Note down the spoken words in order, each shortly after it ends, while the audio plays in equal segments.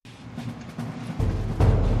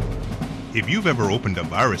If you've ever opened a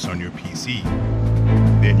virus on your PC,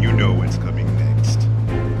 then you know what's coming next.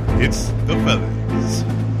 It's the fellas.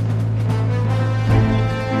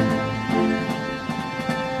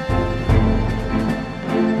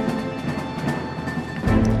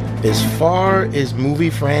 As far as movie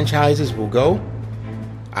franchises will go,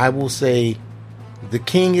 I will say the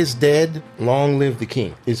king is dead, long live the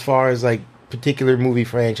king. As far as like particular movie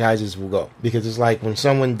franchises will go, because it's like when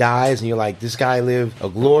someone dies and you're like, this guy lived a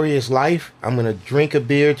glorious life, I'm gonna drink a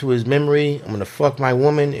beer to his memory, I'm gonna fuck my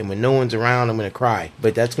woman, and when no one's around I'm gonna cry.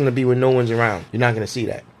 But that's gonna be when no one's around. You're not gonna see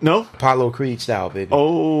that. No? Apollo Creed style, baby.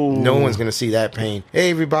 Oh. No one's gonna see that pain.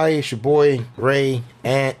 Hey everybody, it's your boy Ray,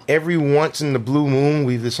 and every once in the blue moon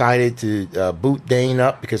we've decided to boot Dane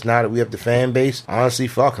up, because now that we have the fan base, honestly,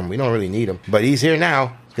 fuck him, we don't really need him, but he's here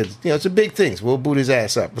now. Because, you know, it's a big thing. So we'll boot his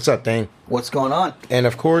ass up. What's up, Dane? What's going on? And,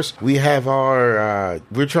 of course, we have our...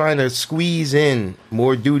 we're trying to squeeze in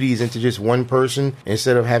more duties into just one person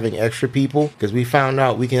instead of having extra people. Because we found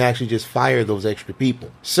out we can actually just fire those extra people.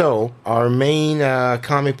 So, our main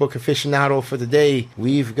comic book aficionado for the day,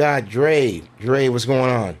 we've got Dre. Dre, what's going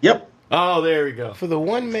on? Yep. Oh, there we go. For the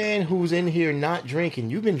one man who's in here not drinking,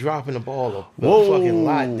 you've been dropping the ball a Whoa. fucking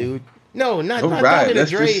lot, dude. No, not All talking right, to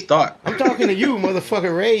let's Dre. just start. I'm talking to you,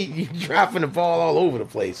 motherfucker Ray. You dropping the ball all over the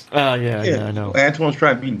place. Oh, yeah, I know. Antoine's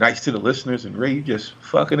trying to be nice to the listeners, and Ray, you just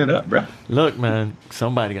fucking it up, bro. Look, man,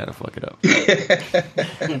 somebody got to fuck it up.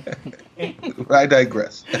 I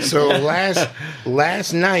digress. So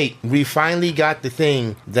last night we finally got the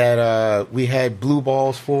thing that we had blue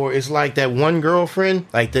balls for. It's like that one girlfriend,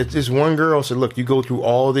 like that. This one girl said, "Look, you go through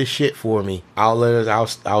all this shit for me.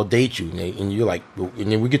 I'll date you." And you're like,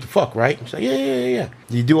 and then we get to fuck, right? She's like, yeah.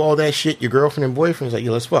 You do all that shit. Your girlfriend and boyfriend's like,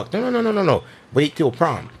 yeah, let's fuck. No. Wait till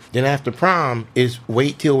prom. Then after prom is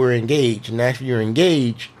wait till we're engaged. And after you're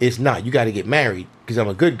engaged, it's not. You got to get married because I'm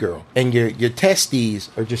a good girl. And your testes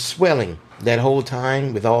are just swelling that whole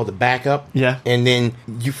time with all the backup. Yeah. And then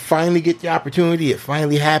you finally get the opportunity. It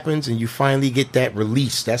finally happens and you finally get that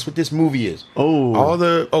release. That's what this movie is. Oh.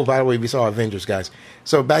 By the way, we saw Avengers, guys.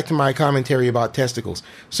 So back to my commentary about testicles.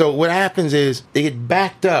 So what happens is they get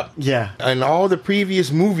backed up. Yeah. And all the previous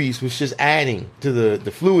movies was just adding to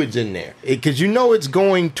the fluids in there. Because you know it's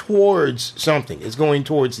going towards something. It's going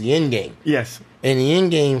towards the end game. Yes. And the end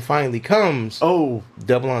game finally comes. Oh.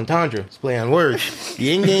 Double entendre. It's play on words.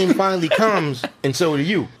 The end game finally comes, and so do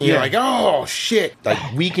you. And you're like, oh, shit.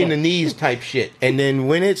 Like, weak in the knees type shit. And then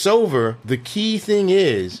when it's over, the key thing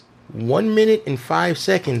is 1 minute and 5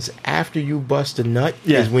 seconds after you bust a nut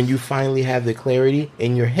is when you finally have the clarity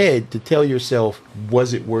in your head to tell yourself,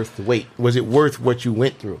 was it worth the wait? Was it worth what you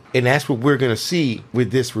went through? And that's what we're going to see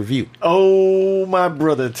with this review. Oh, my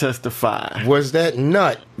brother, testify. Was that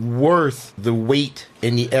nut worth the wait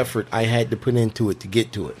and the effort I had to put into it to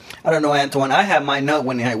get to it? I don't know, Antoine. I had my nut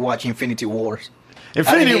when I watched Infinity Wars.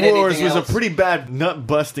 Infinity Wars was a pretty bad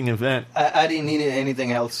nut-busting event. I didn't need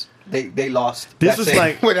anything else. They lost. This was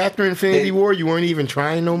like... What, after Infinity War, you weren't even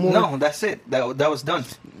trying no more? No, that's it. That was done.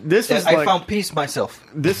 I found peace myself.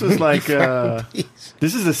 This was like...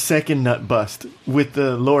 this is the second nut bust with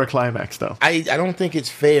the lower climax, though. I don't think it's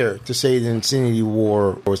fair to say that Infinity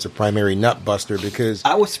War was the primary nut buster, because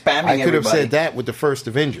I was spamming I could have everybody. said that with the first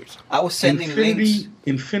Avengers. I was sending links.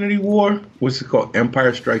 Infinity War, what's it called?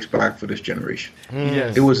 Empire Strikes Back for this generation.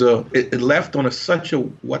 Yes. It was it left on such a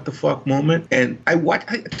what the fuck moment, and I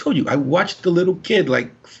told you, I watched the little kid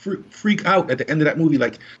like freak out at the end of that movie,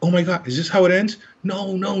 like, oh my god, is this how it ends?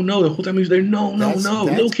 No. The whole time he was there, no,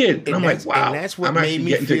 little kid, and I'm like, wow, and that's what I'm made actually me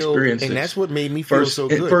getting to feel, experience and this. that's what made me feel so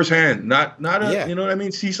good. Firsthand, not a, you know what I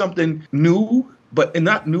mean? See something new. But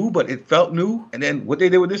not new, but it felt new. And then what they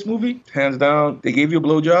did with this movie, hands down, they gave you a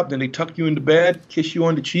blowjob, then they tucked you into bed, kissed you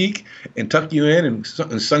on the cheek, and tucked you in and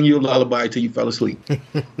sung you a lullaby till you fell asleep.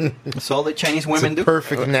 That's all the Chinese women do.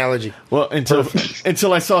 Perfect analogy. Well,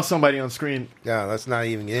 until I saw somebody on screen. No, let's not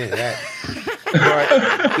even get into that.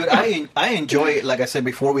 Dude, I enjoy it. Like I said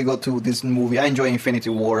before we go to this movie, I enjoy Infinity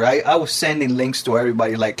War. I was sending links to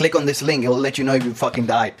everybody, like, click on this link, it'll let you know if you fucking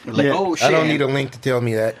died. Like, oh shit. I don't need a link to tell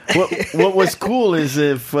me that. What was cool is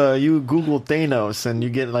if you Google Thanos and you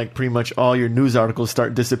get like pretty much all your news articles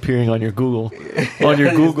start disappearing on your Google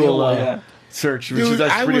search, which Dude, is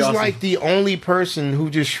that's I pretty was awesome. like the only person who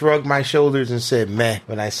just shrugged my shoulders and said meh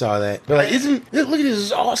when I saw that. They're like, look at this,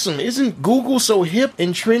 is awesome. Isn't Google so hip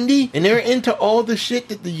and trendy? And they're into all the shit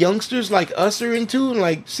that the youngsters like us are into? And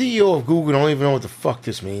like, CEO of Google don't even know what the fuck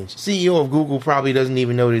this means. CEO of Google probably doesn't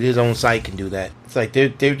even know that his own site can do that. It's like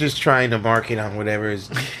they're just trying to market on whatever is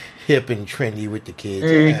hip and trendy with the kids.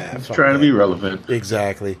 It's trying to be relevant.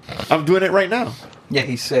 Exactly. I'm doing it right now. Yeah,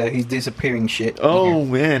 he's disappearing shit. Oh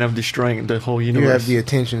man, I'm destroying the whole universe. You have the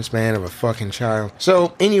attention span of a fucking child.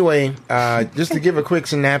 So anyway, just to give a quick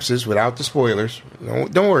synopsis without the spoilers.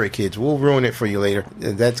 Don't worry, kids. We'll ruin it for you later.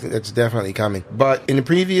 That's definitely coming. But in the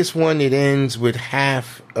previous one, it ends with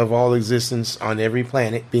half of all existence on every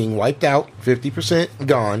planet being wiped out, 50%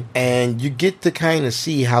 gone, and you get to kind of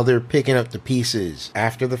see how they're picking up the pieces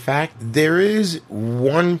after the fact. There is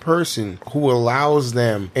one person who allows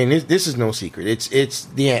them, and this is no secret, it's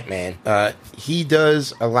the Ant-Man. He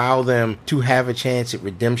does allow them to have a chance at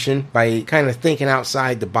redemption by kind of thinking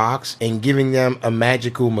outside the box and giving them a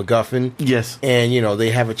magical MacGuffin. Yes. And,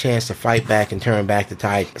 they have a chance to fight back and turn back the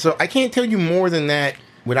tide. So I can't tell you more than that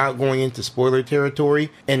without going into spoiler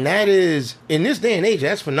territory. And that is, in this day and age,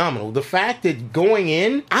 that's phenomenal. The fact that going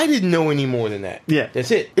in, I didn't know any more than that. Yeah.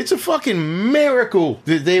 That's it. It's a fucking miracle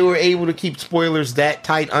that they were able to keep spoilers that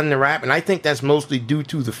tight under wrap. And I think that's mostly due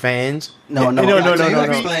to the fans. No. If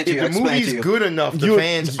If the movie's good enough, the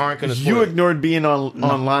fans aren't going to spoil You it. ignored being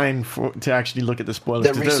online to actually look at the spoilers.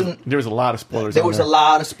 There was a lot of spoilers. There was a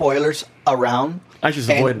lot of spoilers around. I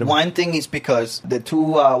just avoided them. One thing is because the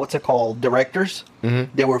two, directors,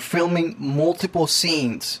 they were filming multiple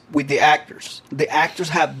scenes with the actors. The actors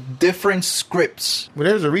have different scripts. Well,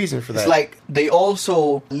 there's a reason for that. It's like they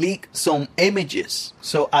also leak some images.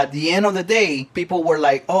 So at the end of the day, people were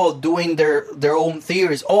like, doing their own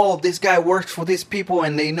theories. Oh, this guy works for these people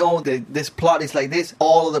and they know that this plot is like this.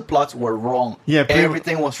 All of the plots were wrong. Yeah,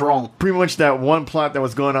 everything was wrong. Pretty much that one plot that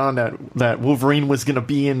was going on that Wolverine was going to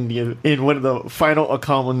be in one of the final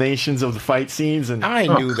culminations of the fight scenes, and I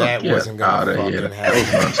knew that wasn't going to fucking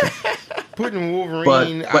happen. Putting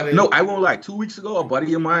Wolverine but no, I won't lie. 2 weeks ago, a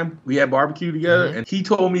buddy of mine, we had barbecue together, and he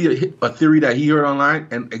told me a theory that he heard online,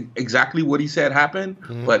 and exactly what he said happened.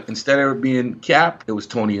 But instead of it being Cap, it was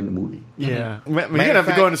Tony in the movie. Yeah, we're gonna have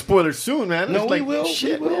to go into spoilers soon, man. No, we will.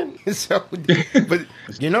 Shit, we will. man. So, but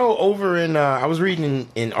over in, I was reading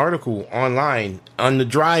an article online on the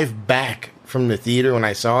drive back from the theater when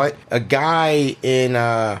I saw it. A guy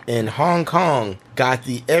in Hong Kong got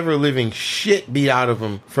the ever-living shit beat out of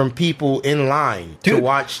him from people in line to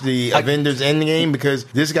watch the Avengers Endgame because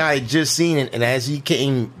this guy had just seen it, and as he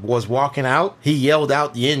was walking out, he yelled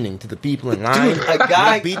out the ending to the people in line. Dude, a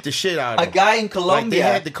guy beat the shit out of him. A guy in Colombia. Like they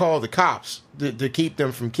had to call the cops to keep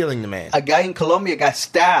them from killing the man. A guy in Colombia got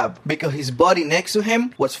stabbed because his buddy next to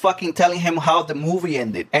him was fucking telling him how the movie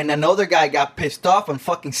ended. And another guy got pissed off and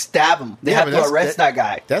fucking stabbed him. They had to arrest that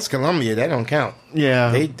guy. That's Colombia. That don't count.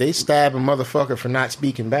 Yeah. They stab a motherfucker for not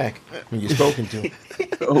speaking back when you're spoken to.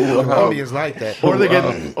 Colombia's like that. Or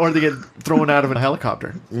they get thrown out of a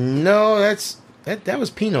helicopter. No, that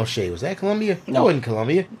was Pinochet. Was that Colombia? No. That wasn't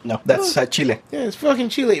Colombia. No, that's Chile. Yeah, it's fucking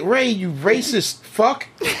Chile. Ray, you racist fuck.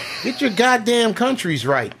 Get your goddamn countries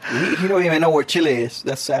right. You don't even know where Chile is.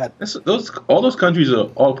 That's sad. All those countries are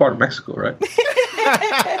all part of Mexico, right?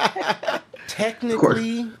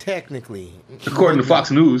 Technically. According to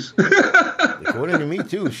Fox News. According to me,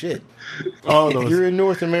 too. Shit. If you're in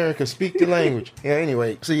North America, speak the language. Yeah,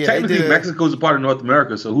 anyway. So, yeah. Technically, Mexico's a part of North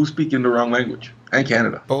America, so who's speaking the wrong language? And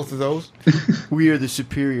Canada. Both of those? We are the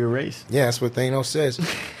superior race. Yeah, that's what Thanos says.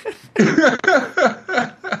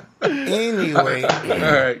 Anyway,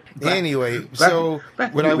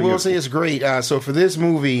 what I will say is great. So for this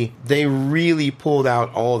movie, they really pulled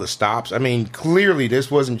out all the stops. I mean, clearly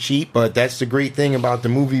this wasn't cheap, but that's the great thing about the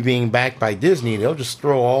movie being backed by Disney. They'll just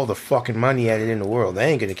throw all the fucking money at it in the world. They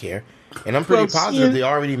ain't gonna care. And I'm pretty positive they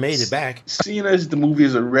already made it back. Seeing as the movie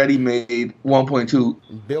has already made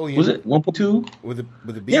 1.2 billion. Was it 1.2? With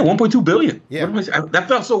a B? Yeah, 1.2 billion. Yeah. That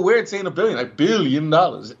felt so weird saying $1 billion, like $1 billion.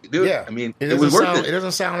 Dude, yeah. I mean, it was worth it. It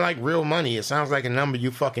doesn't sound like real money. It sounds like a number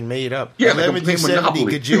you fucking made up. Yeah, 11 to 70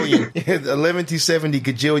 gajillion. 11 to 70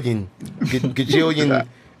 gajillion.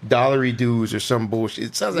 Dollary dues or some bullshit.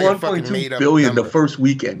 It sounds like a fucking made up billion number. the first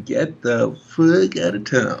weekend. Get the fuck out of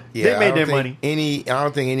town. They Yeah, made their money. I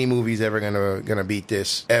don't think any movie's ever gonna beat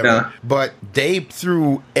this ever. Nah. But they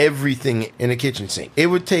threw everything in the kitchen sink. It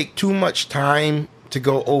would take too much time to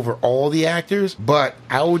go over all the actors, but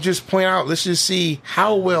I will just point out, let's just see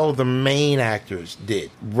how well the main actors did.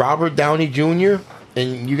 Robert Downey Jr.,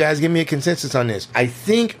 and you guys give me a consensus on this. I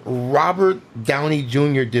think Robert Downey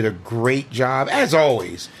Jr. did a great job, as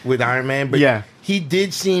always, with Iron Man, but he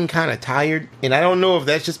did seem kind of tired, and I don't know if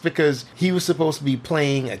that's just because he was supposed to be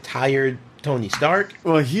playing a tired Tony Stark.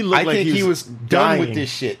 Well, he looked like he was done with this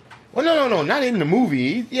shit. Well, no, not in the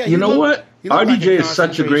movie. Yeah, you know what? RDJ is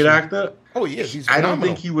such a great actor. Oh yeah, he's I phenomenal.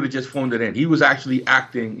 don't think he would have just phoned it in. He was actually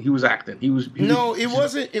acting. He was acting. He was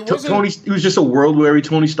wasn't. It wasn't. Tony. He was just a world-weary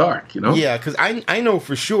Tony Stark. You know. Yeah, because I know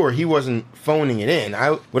for sure he wasn't phoning it in.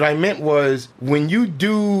 What I meant was when you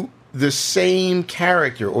do the same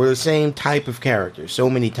character or the same type of character so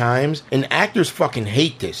many times, and actors fucking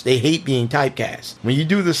hate this. They hate being typecast. When you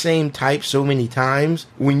do the same type so many times,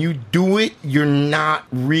 when you do it, you're not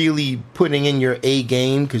really putting in your A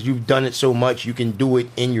game because you've done it so much you can do it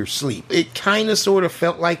in your sleep. It kind of sort of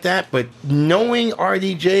felt like that, but knowing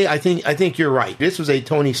RDJ, I think you're right. This was a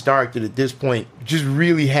Tony Stark that at this point just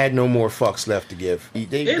really had no more fucks left to give.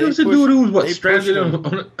 There was a dude who was stranded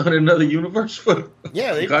on another universe for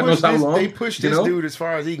God knows how long. They pushed this dude as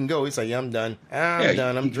far as he can go. He's like, yeah, I'm done. I'm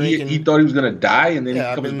done. I'm drinking. He thought he was gonna die, and then he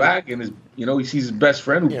comes back, and he sees his best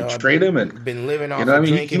friend who betrayed him, and been living off. You know what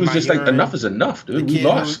I mean? He was just like, enough is enough, dude. We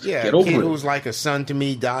lost. Get over it. Who was like a son to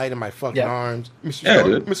me died in my fucking arms.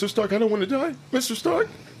 Mr. Stark, I don't want to die. Mr. Stark.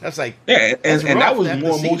 That's like and that was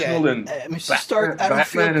more emotional than Mr. Stark.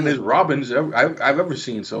 Batman and his Robins I've ever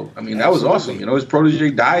seen. So I mean, that was awesome. You know, his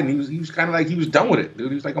protege died, and he was kind of like he was done with it, dude.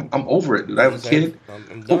 He was like, I'm over it, dude. I have a kid.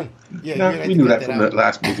 I'm done. We knew that from the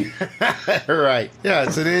last movie. Right. Yeah.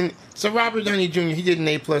 So Robert Downey Jr. he did an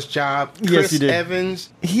A+ job. Yes, he did. Evans.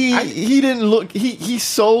 He didn't look. He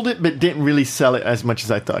sold it, but didn't really sell it as much as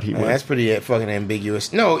I thought he would. That's pretty fucking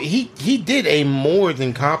ambiguous. No, he did a more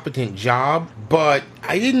than competent job, but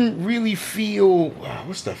I didn't really feel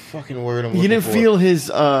what's the fucking word I'm looking for? You didn't feel his.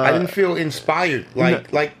 I didn't feel inspired.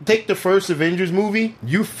 Like take the first Avengers movie.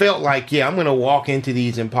 You felt like, I'm gonna walk into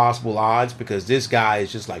these impossible odds because this guy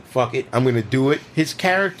is just like, fuck it, I'm gonna do it. His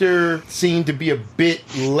character seemed to be a bit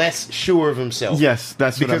less sure of himself. Yes,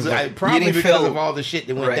 that's because of all the shit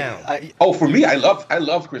that went down. For me, I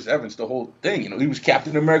love Chris Evans, the whole thing. You know, he was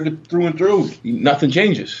Captain America through and through. Nothing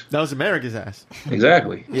changes. That was America's ass.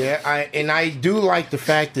 Exactly. Yeah, I do like the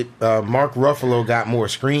fact that Mark Ruffalo got more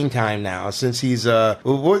screen time now since he's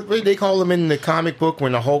what did they call him in the comic book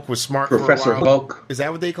when the Hulk was smart? Professor Hulk. Is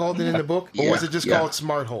that what they called it in the book, or was it just called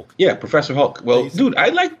Smart Hulk? Yeah, Professor Hulk. Well, dude, I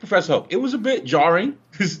like Professor Hulk. It was a bit jarring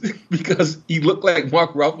because he looked like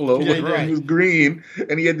Mark Ruffalo, he was green,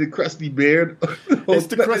 and he had the crusty beard. It's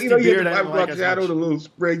the crusty beard. He had the five-o'clock shadow, the little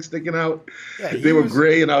sprig sticking out. Yeah, they were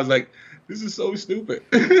gray, and I was like, this is so stupid.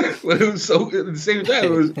 But it was so, at the same time, it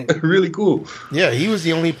was really cool. Yeah, he was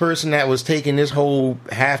the only person that was taking this whole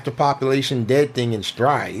half the population dead thing in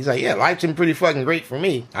stride. He's like, life's been pretty fucking great for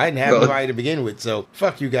me. I didn't have nobody to begin with, so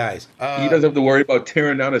fuck you guys. He doesn't have to worry about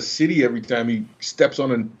tearing down a city every time he steps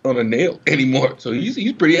on a nail anymore. So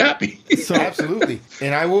he's pretty happy. So absolutely.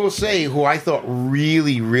 And I will say, who I thought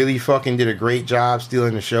really, really fucking did a great job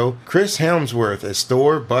stealing the show, Chris Hemsworth as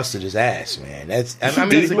Thor busted his ass, man. That's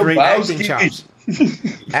a great acting chops.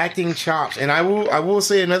 Acting chops. And I will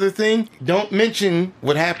say another thing. Don't mention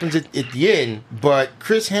what happens at the end, but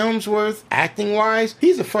Chris Hemsworth, acting wise,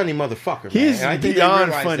 he's a funny motherfucker. Man. He is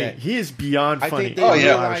beyond funny. He is beyond funny. I think they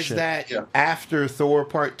realized that after Thor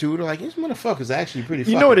Part 2, they're like, this motherfucker's actually pretty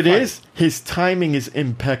funny. You know what it is? His timing is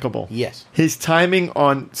impeccable. Yes. His timing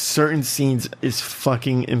on certain scenes is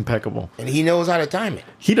fucking impeccable. And he knows how to time it.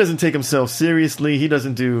 He doesn't take himself seriously. He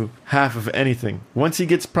doesn't do half of anything. Once he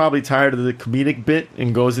gets probably tired of the comedic bit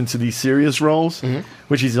and goes into these serious roles,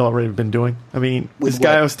 which he's already been doing. I mean, this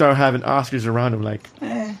guy will start having Oscars around him like...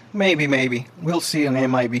 Maybe. We'll see on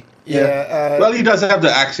MIB. Yeah. Well, he does have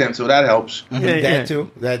the accent, so that helps. That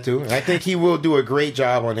too. I think he will do a great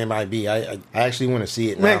job on MIB. I actually want to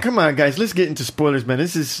see it now. Man, come on, guys. Let's get into spoilers, man.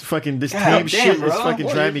 This is fucking... This team shit is fucking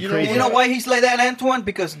driving me crazy. You know why he's like that, Antoine?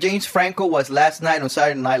 Because James Franco was last night on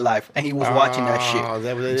Saturday Night Live, and he was watching that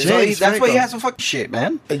shit. That's why he has some fucking shit,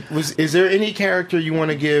 man. Is there any character you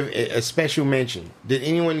want to give a special mention? Did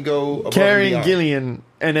anyone go above Karen Gillian?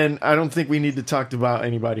 And then I don't think we need to talk about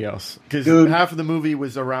anybody else because half of the movie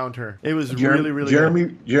was around her. It was really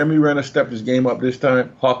Jeremy Renner stepped his game up this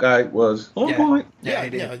time. Hawkeye was on point. Yeah.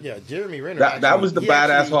 Jeremy Renner. That was the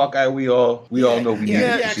badass Hawkeye we all know. He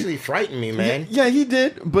actually frightened me, man. Yeah, he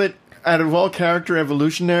did. But out of all character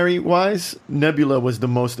evolutionary wise, Nebula was the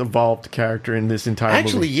most evolved character in this entire movie.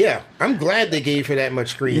 Actually, yeah. I'm glad they gave her that much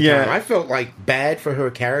screen time. I felt like bad for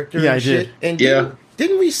her character. Yeah, I did. And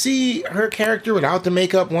didn't we see her character without the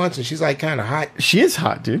makeup once, and she's like kind of hot? She is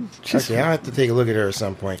hot, dude. I'll have to take a look at her at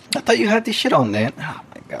some point. I thought you had this shit on, man. Oh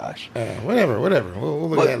my gosh. Whatever. We'll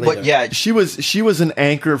look at that later. But yeah, She was an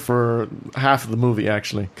anchor for half of the movie,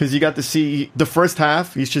 actually, because you got to see the first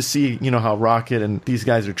half. You just see, how Rocket and these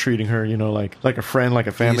guys are treating her, like a friend, like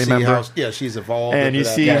a family member. She's evolved. And you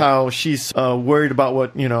see how she's worried about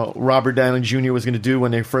what Robert Downey Jr. was going to do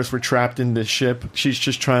when they first were trapped in the ship. She's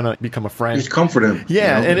just trying to become a friend. Just comfort him.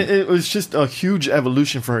 Yeah, and it was just a huge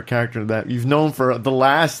evolution for her character that you've known for the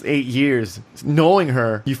last 8 years. Knowing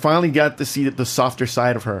her, you finally got to see the softer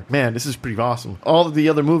side of her. Man, this is pretty awesome. All of the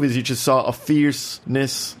other movies, you just saw a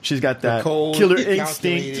fierceness. She's got that cold, killer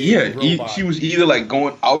instinct. Yeah, she was either like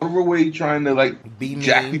going out of her way trying to like Be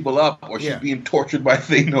jack mean. people up, or she's being tortured by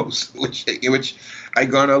Thanos, which I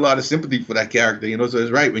garner a lot of sympathy for that character. So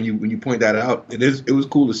it's right when you point that out. It was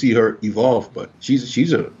cool to see her evolve, but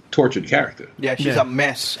she's a tortured character. yeah, she's a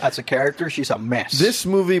mess as a character. She's a mess. This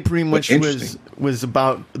movie pretty much was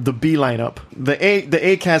about the B lineup. The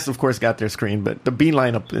A cast, of course, got their screen, but the B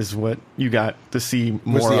lineup is what you got to see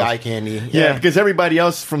more What's the of. eye candy? Yeah, because everybody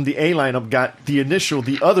else from the A lineup got the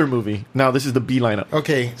other movie. Now this is the B lineup.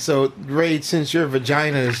 Okay, so Ray, since your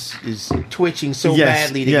vagina is twitching so Yes,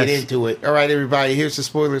 badly to yes. get into it, all right, everybody, here's the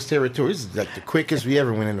spoilers territory. This is like the quickest we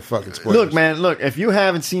ever went into fucking spoilers. Look, man, if you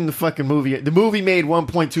haven't seen the fucking movie, the movie made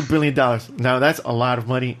 $1.2 billion. Now, that's a lot of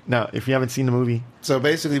money. Now, if you haven't seen the movie... So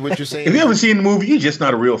basically what you're saying... If you haven't seen the movie, you're just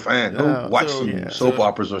not a real fan. Go No, watch so- some yeah. soap So-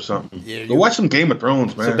 operas or something. Yeah, Go watch some Game of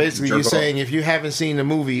Thrones, man. So basically Jerk you're off. saying if you haven't seen the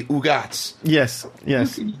movie, Ugats. Yes.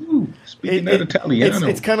 Ooh, speaking that Italiano.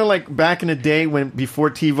 It's kind of like back in the day before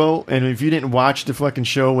TiVo, and if you didn't watch the fucking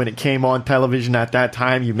show when it came on television at that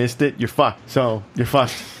time, you missed it, you're fucked. So, you're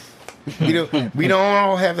fucked. We don't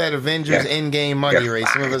all have that Avengers Yeah. Endgame money, You're Ray.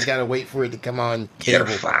 Some of us fucked. got to wait for it to come on You're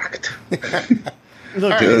cable. fucked.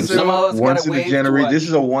 Look, Dude, Some of us once gotta in a wait to generation. watch. This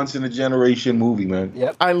is a once in a generation movie, man.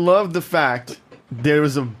 Yep. I love the fact there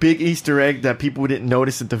was a big Easter egg that people didn't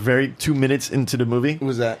notice at the very 2 minutes into the movie. Who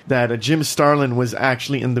was that? That Jim Starlin was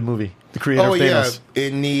actually in the movie. The creator Oh of yeah, Thanos.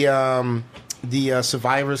 in the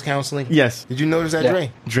survivors counseling. Yes. Did you notice that, Yeah.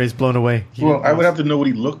 Dre? Dre's blown away. Well, I would have to know what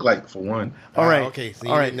he looked like for one. All right. Okay, so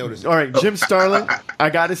you all right. didn't notice it. All right. Jim Starlin, I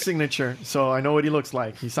got his signature, so I know what he looks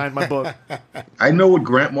like. He signed my book. I know what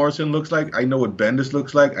Grant Morrison looks like. I know what Bendis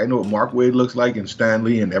looks like. I know what Mark Waid looks like, and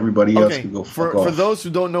Stanley and everybody else Okay. can go fuck For off. those who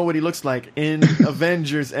don't know what he looks like, in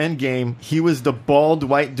Avengers Endgame, he was the bald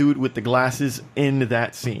white dude with the glasses in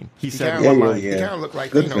that scene. He said kinda- one yeah, line. yeah. He kind of looked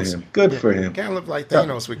like Good Thanos. for him. Good for him. Kind of looked like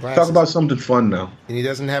Thanos with glasses. Talk about something fun now. And he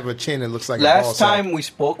doesn't have a chin that looks like a ball Last sack. time we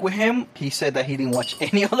spoke with him, he said that he didn't watch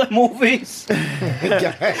any other movies.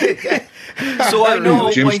 So I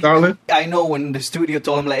know Jim when, Starlin? I know when the studio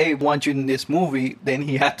told him like, "Hey, we want you in this movie," then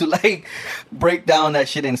he had to like break down that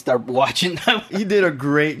shit and start watching them. He did a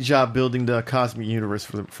great job building the cosmic universe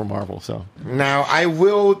for Marvel. So Now, I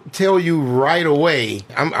will tell you right away,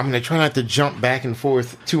 I'm going to try not to jump back and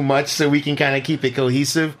forth too much so we can kind of keep it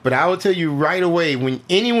cohesive, but I will tell you right away, when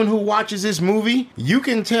anyone who watches this movie, you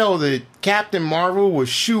can tell that Captain Marvel was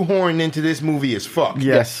shoehorned into this movie as fuck.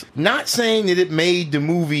 yes, Not saying that it made the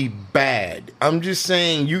movie bad. I'm just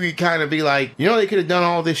saying you could kind of be like, they could have done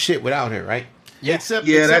all this shit without her, right? Yeah. Except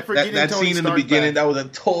Yeah, for that getting Tony scene in the Stark beginning, back. that was a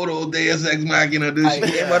total Deus Ex Machina. Dude, she I-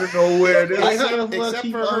 came out of nowhere. They're like, Except- how the fuck except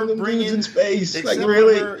she for found her them bringing- dudes in space? Like, Except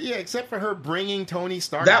really? For her, except for her bringing Tony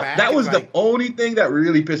Stark back. That was it's the like, only thing that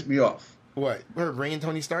really pissed me off. What? Her bringing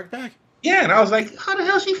Tony Stark back? Yeah, and I was like, how the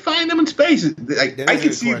hell she find them in space? Like, That I is a could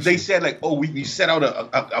good see if they question. said like, oh, we set out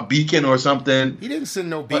a beacon or something. He didn't send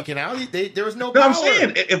no beacon out. There was no No, power. I'm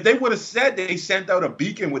saying if they would have said they sent out a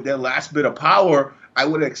beacon with their last bit of power, I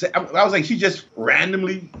would accept. I was like, she just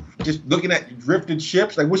randomly just looking at drifted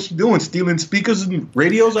ships. Like, what's she doing? Stealing speakers and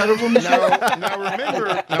radios out of them?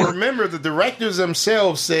 Now remember, the directors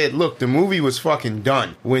themselves said, look, the movie was fucking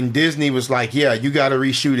done. When Disney was like, yeah, you got to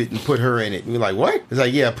reshoot it and put her in it. And we're like, what? It's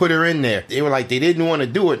like, yeah, put her in there. They were like, they didn't want to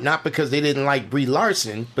do it, not because they didn't like Brie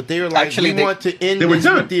Larson, but they were like, Actually, we want to end they were this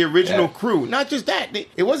done. with the original Yeah. crew. Not just that.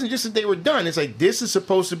 It wasn't just that they were done. It's like, this is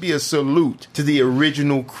supposed to be a salute to the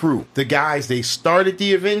original crew. The guys, they started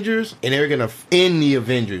the Avengers, and they're going to end the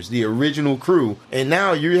Avengers, the original crew. And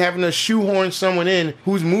now you're having to shoehorn someone in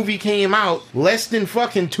whose movie came out less than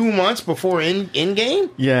fucking 2 months before Endgame?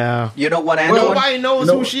 yeah. You know what, Andrew? Nobody knows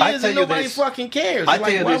no, who she I is, tell and you nobody this. fucking cares. I tell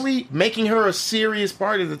Like, you why this. are we making her a serious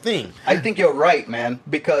part of the thing? I think you're right, man.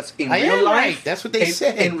 Because in I am real life, right. That's what they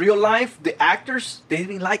said. In real life, the actors they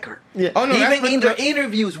didn't like her. Yeah. Oh no, that's Even in their because-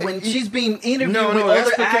 interviews when she's being interviewed no, with that's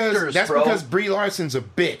other because actors, that's bro. because Brie Larson's a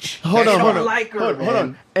bitch. Hold They on, don't hold on. like her, hold man.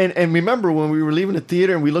 on. And remember when we were leaving the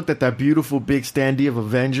theater and we looked at that beautiful big standee of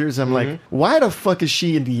Avengers, I'm like, why the fuck is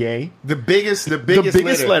she in the A? The biggest The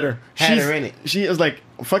biggest letter. had her in it. She was like,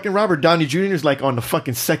 fucking Robert Downey Jr. is like on the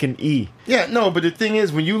fucking second E. Yeah, no, but the thing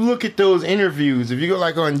is, when you look at those interviews, if you go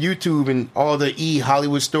like on YouTube and all the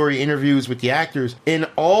Hollywood Story interviews with the actors, in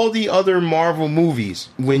all the other Marvel movies,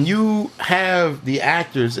 when you have the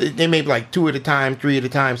actors, they may be like 2 at a time, 3 at a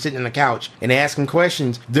time, sitting on the couch and asking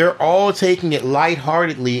questions, they're all taking it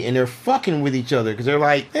lightheartedly and they're fucking with each other because they're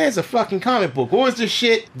like, hey, it's a fucking comic book. What was the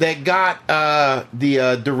shit that got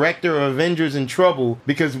the director of Avengers in trouble?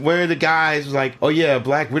 Because where the guys was like, oh yeah,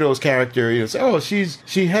 Black Widow's character, you know, oh,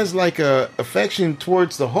 she has like a affection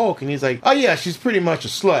towards the Hulk, and he's like, oh yeah, she's pretty much a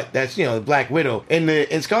slut. That's, you know, the Black Widow.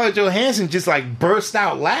 And Scarlett Johansson just like burst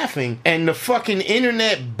out laughing, and the fucking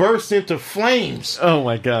internet burst into flames. Oh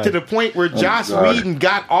my god! To the point where Joss Whedon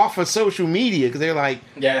got off of social media because they're like,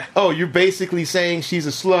 yeah, oh, you're basically saying she's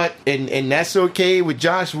a slut, and that's okay with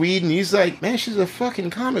Joss Whedon. He's like, man, she's a fucking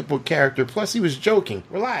comic book character. Plus, he was joking.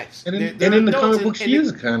 Relax. And in the comic book, she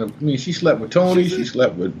is kind of. I mean, she slept with Tony. She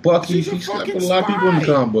slept with Bucky. She slept with a lot of people in the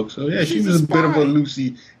comic book. So yeah, she was a bit of a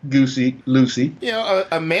loosey-goosey Lucy. You know,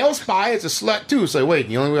 a male spy is a slut too. So wait,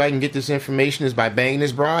 the only way I can get this information is by banging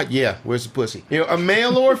this broad? Yeah, where's the pussy? You know, a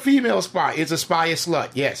male or female spy is a spy, a slut.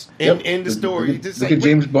 Yes, in the story. Look at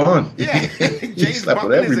James Bond. Yeah, James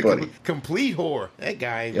Bond is a complete whore. That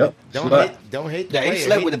guy. Yep. Don't hate. The he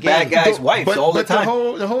slept with the bad guy's wife all the time.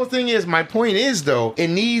 But the whole thing is, my point is though,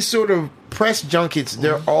 in these sort of press junkets,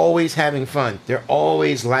 they're always having fun. They're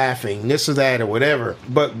always laughing, this or that or whatever.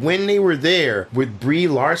 But when they were there with Brie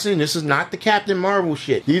Larson, this is not the Captain Marvel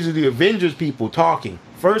shit. These are the Avengers people talking.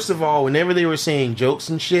 First of all, whenever they were saying jokes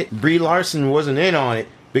and shit, Brie Larson wasn't in on it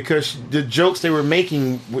because the jokes they were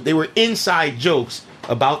making, they were inside jokes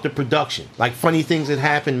about the production, like funny things that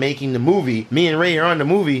happened making the movie. Me and Ray are on the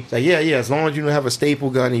movie. It's like, yeah, as long as you don't have a staple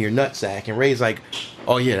gun in your nutsack. And Ray's like,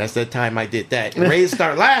 oh yeah, that's that time I did that. And Ray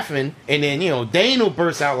start laughing, and then, you know, Dane will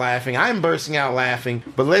burst out laughing. I'm bursting out laughing.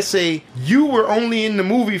 But let's say you were only in the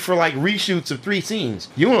movie for like reshoots of 3 scenes.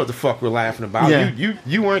 You don't know what the fuck we're laughing about. Yeah.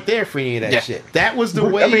 You weren't there for any of that shit. That was the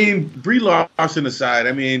way. I mean, Brie Larson aside,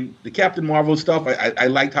 I mean, the Captain Marvel stuff, I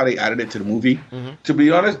liked how they added it to the movie. Mm-hmm. To be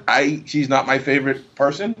honest, she's not my favorite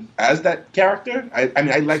person as that character. I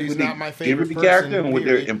mean, I like when they give her the character and what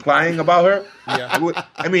they're implying about her. Yeah.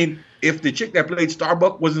 I mean, if the chick that played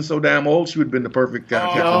Starbuck wasn't so damn old, she would have been the perfect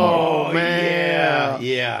Captain Marvel. Oh, man.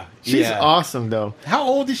 Yeah. She's awesome, though. How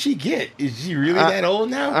old did she get? Is she really that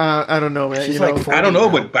old now? I don't know, man. She's like 40 I don't know,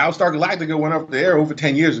 now. But Battlestar Galactica went up there over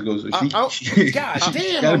 10 years ago. So gosh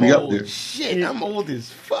damn, I'm old. Shit, I'm old as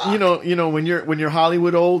fuck. You know, when you're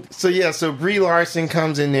Hollywood old. So Brie Larson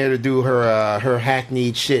comes in there to do her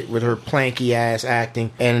hackneyed shit with her planky ass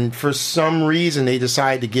acting, and for some reason they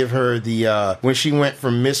decide to give her the when she went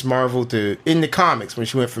from Miss Marvel in the comics, when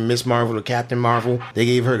she went from Miss Marvel to Captain Marvel, they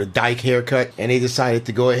gave her the dyke haircut, and they decided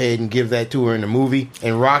to go ahead and give that to her in the movie.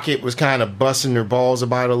 And Rocket was kind of busting her balls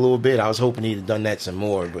about it a little bit. I was hoping he'd have done that some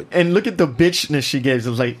more, but and look at the bitchness she gives. It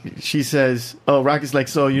was like, she says, "Oh, Rocket's like,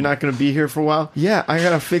 so you're not going to be here for a while?" Yeah, I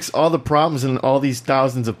gotta fix all the problems in all these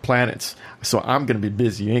thousands of planets. So I'm going to be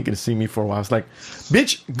busy. You ain't going to see me for a while. I was like,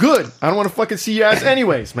 bitch, good. I don't want to fucking see your ass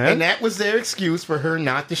anyways, man. And that was their excuse for her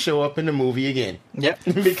not to show up in the movie again. Yep.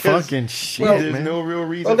 Because fucking shit, there's man. no real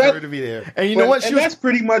reason for her to be there. And you know what? That's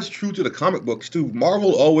pretty much true to the comic books, too.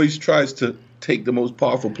 Marvel always tries to take the most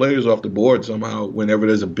powerful players off the board somehow whenever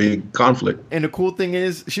there's a big conflict. And the cool thing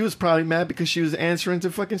is, she was probably mad because she was answering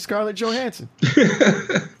to fucking Scarlett Johansson.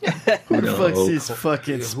 Who the fuck's this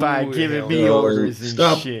fucking spy giving me orders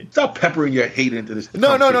and shit? Stop peppering your hate into this.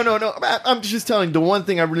 No. I'm just telling. The one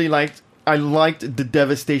thing I really liked, I liked the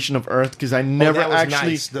devastation of Earth because I never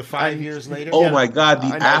actually. Nice. The 5 years later. Oh my god,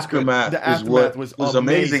 the aftermath was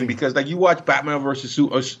amazing because like you watch Batman versus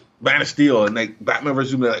Man of Steel and like Batman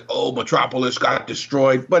vs. Superman, like, oh, Metropolis got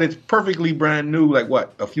destroyed, but it's perfectly brand new. Like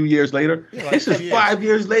what, a few years later? Yeah, like this is 5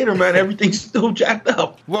 years later, man. Everything's still jacked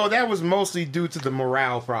up. Well, that was mostly due to the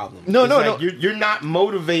morale problem. No. You're not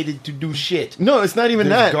motivated to do shit. No, it's not even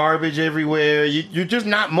There's garbage everywhere. You're just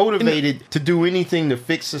not motivated to do anything to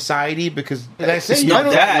fix society because it's not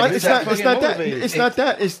that. It's not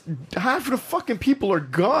that. It's half of the fucking people are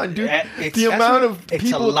gone, dude. The amount of people.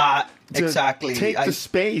 It's a lot. Exactly. Take the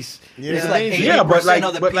space. Yeah, it's like 80%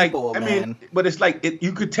 of the people, man. I mean, but it's like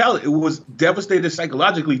you could tell it was devastated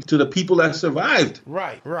psychologically to the people that survived.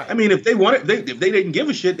 Right. I mean, if they wanted, if they didn't give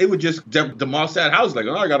a shit, they would just demolish that house. Like,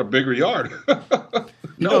 oh, I got a bigger yard.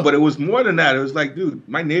 No, but it was more than that. It was like, dude,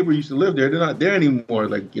 my neighbor used to live there. They're not there anymore.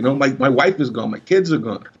 Like, you know, my wife is gone. My kids are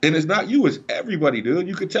gone. And it's not you. It's everybody, dude.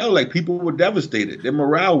 You could tell, like, people were devastated. Their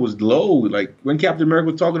morale was low. Like, when Captain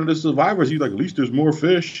America was talking to the survivors, he's like, at least there's more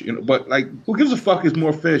fish. You know, but, like, who gives a fuck is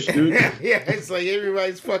more fish, dude? Yeah, it's like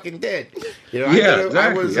everybody's fucking dead. You know,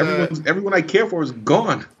 exactly. Everyone I care for is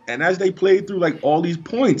gone. And as they played through, like, all these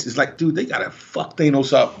points, it's like, dude, they gotta fuck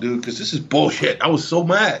Thanos up, dude, because this is bullshit. I was so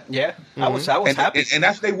mad. Yeah, I was happy. And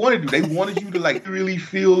that's what they wanted to do. They wanted you to, like, really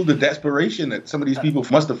feel the desperation that some of these people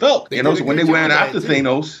must have felt. You know, so when they went after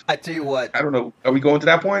Thanos. I tell you what. I don't know. Are we going to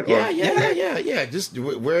that point? Yeah. Just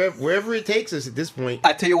wherever it takes us at this point.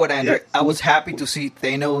 I tell you what, Andrew. I was happy to see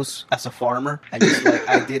Thanos as a farmer. I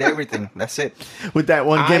did everything. That's it. With that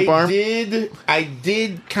one gimp arm? I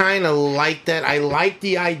did kind of like that. I liked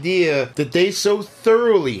the idea that they so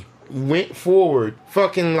thoroughly went forward,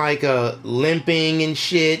 fucking like limping and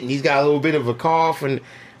shit, and he's got a little bit of a cough, and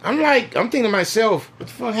I'm thinking to myself, what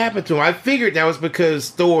the fuck happened to him? I figured that was because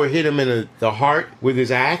Thor hit him in the heart with his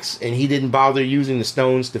axe, and he didn't bother using the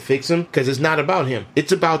stones to fix him, because it's not about him.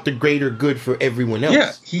 It's about the greater good for everyone else.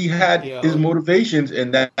 Yeah, he had his motivations,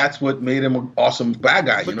 and that's what made him an awesome bad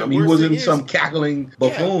guy. You know, he wasn't some cackling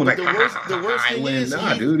buffoon. Like, the worst thing is,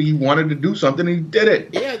 dude, he wanted to do something, and he did it.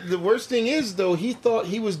 Yeah, the worst thing is, though, he thought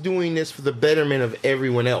he was doing this for the betterment of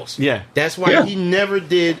everyone else. Yeah. That's why he never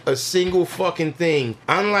did a single fucking thing.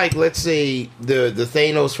 Unlike, let's say, the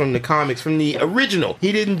Thanos from the comics, from the original.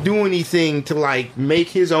 He didn't do anything to, like, make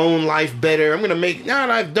his own life better. I'm gonna make, now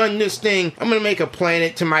that I've done this thing, I'm gonna make a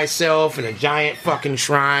planet to myself and a giant fucking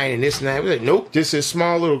shrine and this and that. We're like, nope. Just a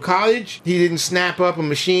small little cottage. He didn't snap up a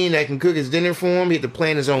machine that can cook his dinner for him. He had to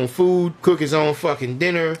plan his own food, cook his own fucking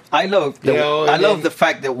dinner. I love the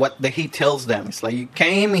fact that he tells them. It's like, you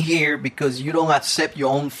came here because you don't accept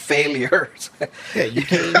your own failures. Yeah, you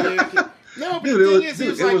came here. No, but dude, the thing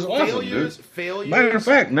is, it was awesome, failures. Matter of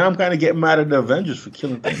fact, now I'm kind of getting mad at the Avengers for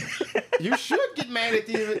killing things. You should get mad at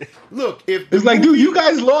the... Look, if... It's like, dude, you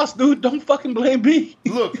guys lost, dude. Don't fucking blame me.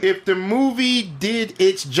 Look, if the movie did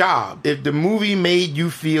its job, if the movie made you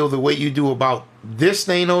feel the way you do about this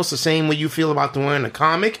Thanos the same way you feel about the one in the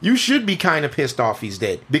comic, you should be kind of pissed off he's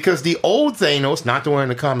dead. Because the old Thanos, not the one in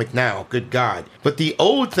the comic now, good God, but the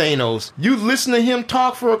old Thanos, you listen to him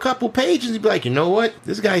talk for a couple pages, you'd be like, you know what?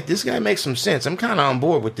 This guy makes some sense. I'm kind of on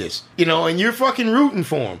board with this. You know, and you're fucking rooting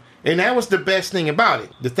for him. And that was the best thing about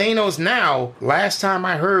it. The Thanos now, last time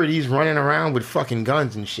I heard, he's running around with fucking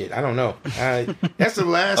guns and shit. I don't know. That's the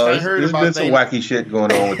last I heard about Thanos. There's been some wacky shit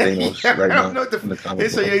going on with Thanos right now. I don't know they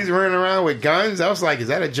say he's running around with guns. I was like, is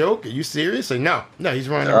that a joke? Are you serious? Like, no, he's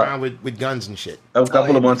running around with guns and shit. A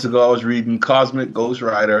couple of months ago, I was reading Cosmic Ghost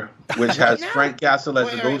Rider, which has Frank Castle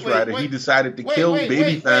as the Ghost Rider. He decided to kill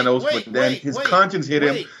baby Thanos, but then his conscience hit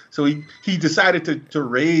him. So he decided to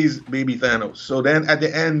raise baby Thanos. So then at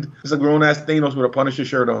the end, it's a grown-ass Thanos with a Punisher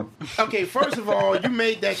shirt on. Okay, first of all, you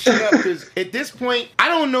made that shit up because at this point, I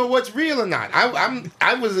don't know what's real or not.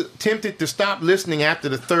 I was tempted to stop listening after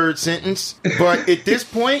the third sentence, but at this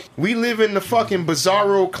point, we live in the fucking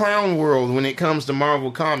bizarro clown world when it comes to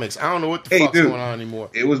Marvel Comics. I don't know what the fuck's going on anymore.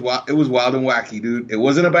 It was wild and wacky, dude. It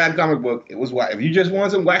wasn't a bad comic book. It was wild. If you just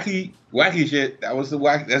want some wacky shit, that was the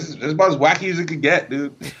wacky. That's about as wacky as it could get,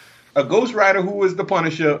 dude. A Ghost Rider who was the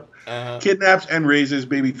Punisher kidnaps and raises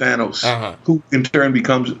baby Thanos, who in turn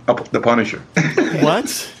becomes the Punisher.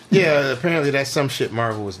 What? Yeah, apparently that's some shit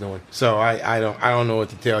Marvel was doing. So I don't know what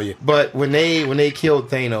to tell you. But when they killed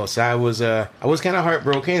Thanos, I was kind of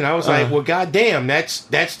heartbroken. I was like, well, goddamn,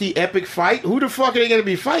 that's the epic fight. Who the fuck are they gonna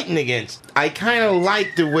be fighting against? I kind of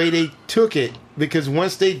liked the way they took it. Because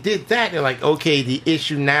once they did that, they're like, okay, the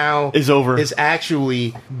issue now is over. Is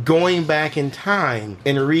actually going back in time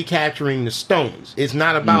and recapturing the stones. It's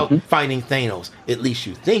not about fighting Thanos. At least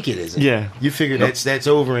you think it isn't. Yeah. You figure that's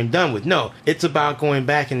over and done with. No, it's about going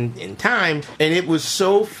back in time. And it was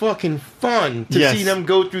so fucking fun to see them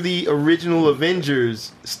go through the original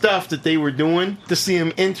Avengers stuff that they were doing. To see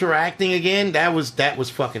them interacting again, that was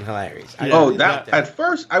fucking hilarious. At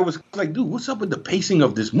first I was like, dude, what's up with the pacing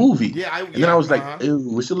of this movie? Then I was like,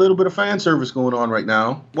 ew, it's a little bit of fan service going on right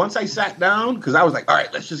now. Once I sat down, because I was like, all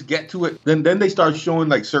right, let's just get to it. Then they started showing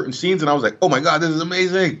like certain scenes, and I was like, oh my god, this is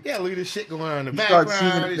amazing. Yeah, look at this shit going on in the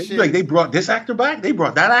background. They brought this actor back, they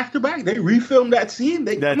brought that actor back, they refilmed that scene.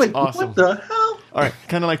 That's like, awesome. What the hell? All right,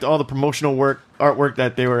 kind of like all the promotional artwork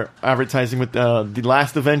that they were advertising with the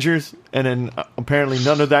last Avengers, and then apparently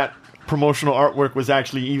none of that promotional artwork was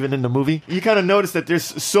actually even in the movie. You kind of notice that there's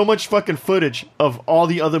so much fucking footage of all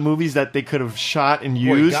the other movies that they could have shot and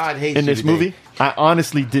used in this movie. I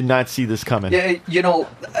honestly did not see this coming. Yeah, you know,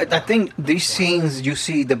 I think these scenes you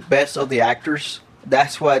see the best of the actors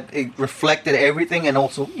That's what it reflected everything, and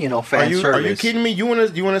also, fan service. Are you kidding me? You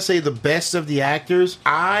wanna say the best of the actors?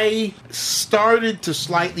 I started to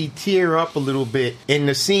slightly tear up a little bit in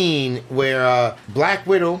the scene where Black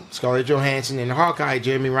Widow, Scarlett Johansson, and Hawkeye,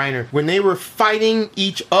 Jeremy Renner, when they were fighting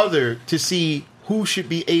each other to see who should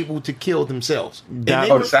be able to kill themselves.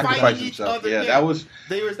 Sacrifice themselves. Yeah, that was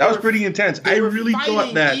pretty intense. I really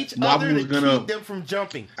thought that Marvel was gonna keep them from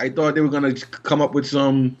jumping. I thought they were gonna come up with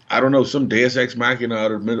some Deus Ex Machina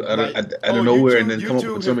out of nowhere, and then come up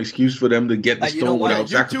with some excuse for them to get the stone without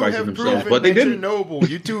sacrificing themselves. But they didn't.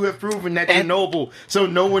 You two have proven that you're noble, so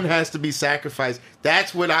no one has to be sacrificed.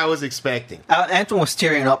 That's what I was expecting. Anton was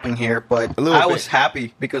tearing up in here, but I was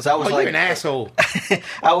happy because I was like, you're an asshole.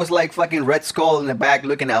 I was like fucking Red Skull in the back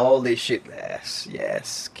looking at all this shit.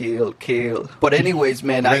 Yes, kill. But anyways,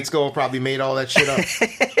 man, Red Skull probably made all that shit up.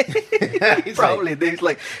 Probably. He's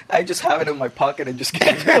like, I just have it in my pocket and just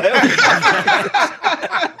can't do it.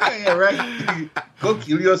 Yeah, right. Go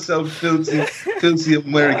kill yourself, filthy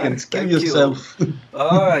Americans. Kill yourself.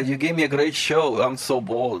 You gave me a great show. I'm so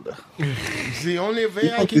bold. It's the only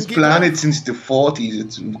way I can this planet since the 40s.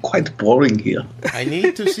 It's quite boring here. I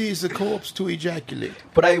need to see the corpse to ejaculate.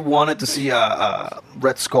 But I wanted to see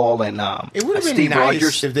Red Skull and it would have been Steve nice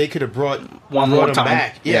Rogers if they could have brought one more him time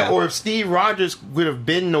back. Yeah, or if Steve Rogers would have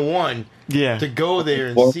been the one to go there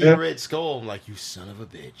and see Red Skull. I'm like, you son of a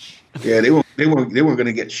bitch. Yeah, they weren't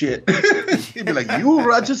gonna get shit. They'd be like, you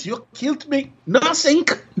Rogers, you killed me. Nothing.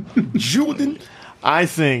 Jordan. I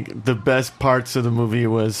think the best parts of the movie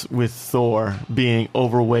was with Thor being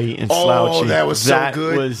overweight and slouchy. Oh, that was so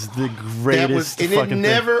good. That was the greatest fucking thing. It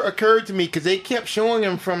never occurred to me because they kept showing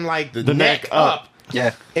him from like the neck up.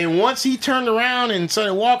 Yeah. And once he turned around and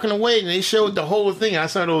started walking away and they showed the whole thing, I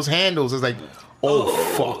saw those handles. I was like, oh,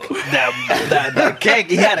 fuck. That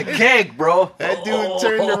keg. He had a keg, bro. That dude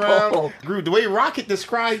turned around. The way Rocket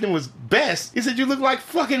described him was best. He said, you look like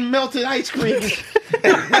fucking melted ice cream.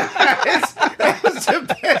 That was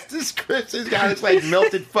the best description. This guy looks like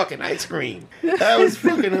melted fucking ice cream. That was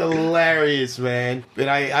fucking hilarious, man. And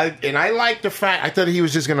I like the fact, I thought he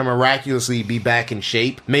was just going to miraculously be back in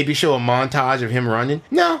shape. Maybe show a montage of him running.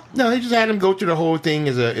 No, they just had him go through the whole thing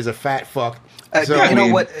as a fat fuck. So, you know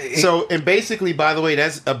what? And basically, by the way,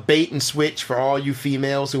 that's a bait and switch for all you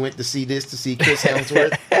females who went to see this to see Chris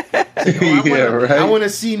Hemsworth. I want to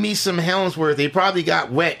see me some Hemsworth. They probably got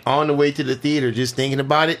wet on the way to the theater just thinking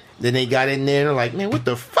about it. Then they got in there and they're like, man, what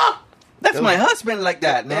the fuck? That's my husband like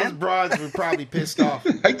that, man. Those broads were probably pissed off.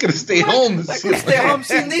 I could have stayed home. I could have stayed home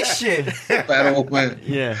seeing this shit. Fat old man.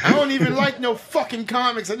 Yeah. I don't even like no fucking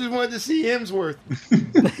comics. I just wanted to see Hemsworth.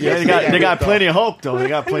 Yeah, they got plenty of Hulk, though. They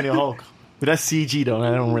got plenty of Hulk. But that's CG, though.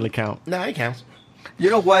 That don't really count. No, it counts. You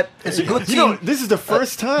know what? It's a good team. This is the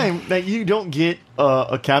first time that you don't get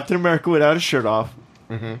a Captain America without his shirt off,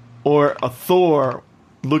 or a Thor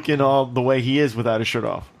looking all the way he is without his shirt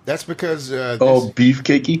off. That's because...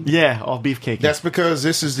 beefcakey? Yeah, all beefcakey. That's because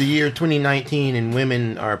this is the year 2019 and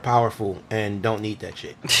women are powerful and don't need that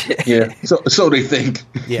shit. Yeah, so they think.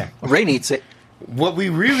 Yeah. Ray needs it. What we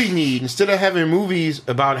really need, instead of having movies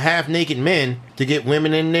about half-naked men to get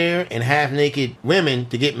women in there and half-naked women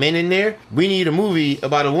to get men in there, we need a movie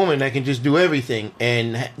about a woman that can just do everything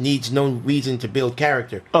and needs no reason to build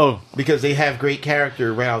character. Oh. Because they have great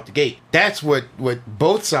character right out the gate. That's what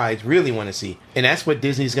both sides really want to see. And that's what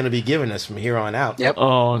Disney's going to be giving us from here on out. Yep.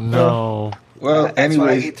 Oh, no. Well,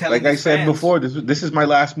 anyways, like I said before, this is my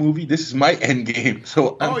last movie. This is my end game.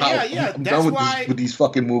 So I'm done with these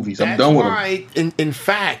fucking movies. I'm done with them. In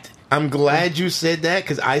fact, I'm glad you said that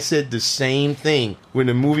because I said the same thing. When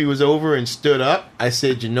the movie was over and stood up, I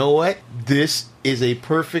said, you know what? This is a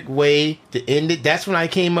perfect way to end it. That's when I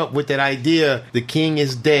came up with that idea, the king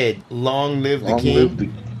is dead. Long live the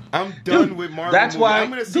king. I'm done with Marvel. That's why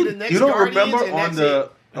I'm going to see the next you don't Guardians,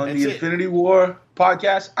 remember on the Infinity War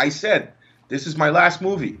podcast, I said, this is my last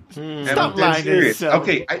movie. And Stop I'm dead lying serious. to yourself.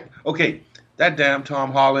 Okay. That damn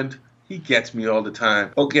Tom Holland, he gets me all the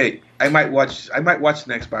time. Okay, I might watch the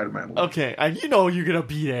next Spider-Man movie. Okay, and you know you're gonna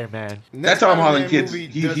be there, man. That Tom Holland kid,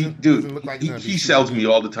 he sells me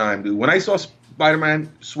all the time, dude. When I saw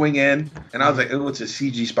Spider-Man swing in, and I was like, oh, it's a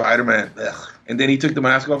CG Spider-Man. Ugh. And then he took the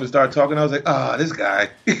mask off and started talking. I was like, this guy.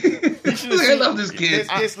 I love this kid.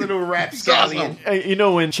 This little rapscallion. Awesome. You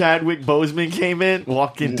know when Chadwick Boseman came in,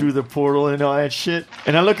 walking through the portal and all that shit?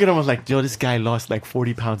 And I look at him, I was like, yo, this guy lost like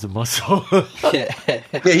 40 pounds of muscle. Yeah,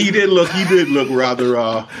 he did look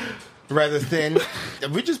rather rather thin.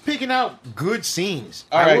 We're just picking out good scenes.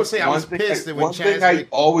 All I right, will say I was pissed that when one thing I Chadwick...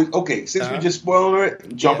 always since we just spoiling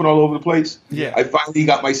it, jumping all over the place. Yeah. I finally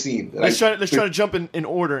got my scene. Let's try to jump in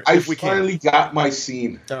order I if we can. finally got my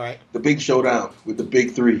scene. All right. The big showdown with the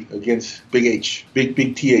big three against Big H, big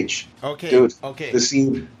TH. Okay. Dude, Okay. the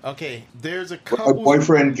scene Okay. There's a where my couple...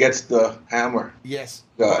 boyfriend gets the hammer. Yes.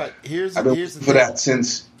 God, But here's I've been the waiting for that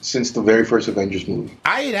since the very first Avengers movie.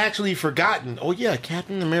 I had actually forgotten. Oh yeah,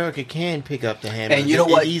 Captain America can pick up the hammer, And you know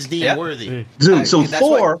what? He's deemed Yeah. worthy. Dude, so That's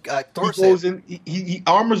Thor, what, Thor he goes in, he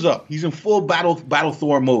armors up. He's in full battle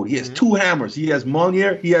Thor mode. He has two hammers. He has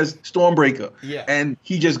Mjolnir. He has Stormbreaker. Yeah. And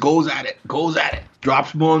he just goes at it.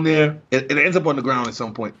 Drops Mjolnir. It ends up on the ground at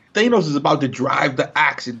some point. Thanos is about to drive the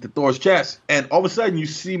axe into Thor's chest, and all of a sudden you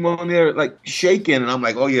see Mjolnir like shaking, and I'm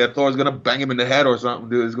like, oh yeah, Thor's gonna bang him in the head or something,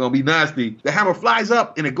 dude. It's gonna be nasty. The hammer flies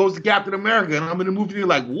up, and it goes to Captain America, and I'm in the movie theater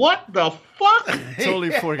like, what the fuck?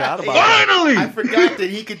 Totally forgot about that. Finally! I forgot that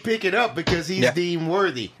he could pick it up because he's Yeah. deemed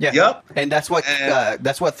worthy. Yeah. Yep. And that's what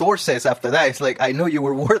Thor says after that. It's like, I know you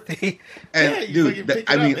were worthy. And Yeah, you dude, fucking pick it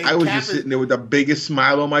I mean, up and I was Cap just it. sitting there with the biggest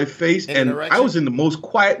smile on my face, In and an erection? I was in the most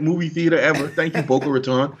quiet movie theater ever. Thank you, Boca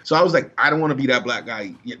Raton. So I was like, I don't want to be that black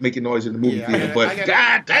guy making noise in the movie Yeah, theater, I but gotta-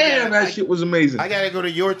 god damn, that I- shit was amazing. I gotta go to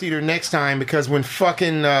your theater next time because when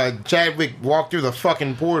fucking Chadwick walked through the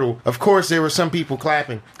fucking portal, of course there were some people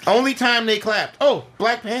clapping. Only time they clapped. Oh,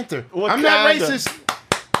 Black Panther. I'm not Wakanda. racist.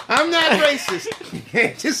 I'm not racist.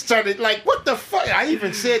 It just started like, what the fuck? I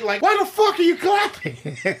even said like, why the fuck are you clapping?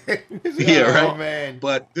 Yeah, Oh, right. man.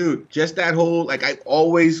 But dude, just that whole I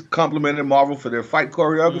always complimented Marvel for their fight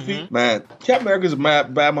choreography. Man, Captain America's a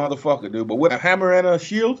bad motherfucker, dude. But with a hammer and a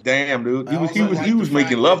shield, damn, dude, I also he like was the making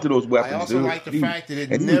fact love that- to those I weapons, also dude. like the fact that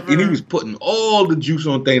it and never- he was putting all the juice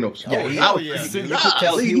on Thanos. Yeah, he- I was, yeah. You could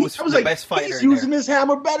tell he was the like, best fighter He's in using there. his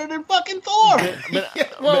hammer better than fucking Thor.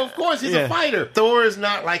 Well, of course, he's yeah. a fighter. Thor is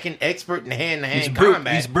not like an expert in hand-to-hand He's brute.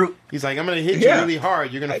 combat. He's brute. He's like, I'm gonna hit Yeah. you really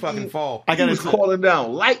hard. You're gonna I fucking mean, fall. I He gotta was say- calling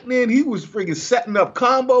down lightning. He was freaking setting up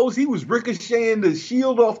combos. He was ricocheting the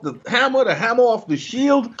shield off the hammer off the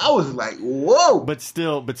shield. I was like, whoa. But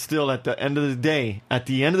still, at the end of the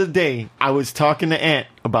day, I was talking to Ant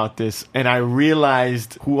about this, and I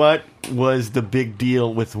realized what was the big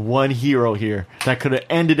deal with one hero here that could have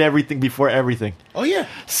ended everything before everything. Oh yeah.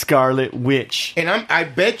 Scarlet Witch. And I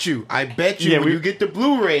bet you, Yeah, when you get the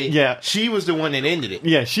Blu-ray, Yeah. she was the one that ended it.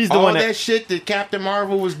 Yeah, she's the all one that that- shit that Captain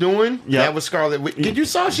Marvel was doing. Yeah. That was Scarlet Witch. Did you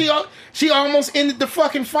saw she almost ended the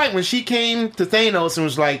fucking fight when she came to Thanos and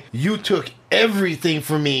was like, "You took everything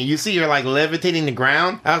from me." You see her like levitating the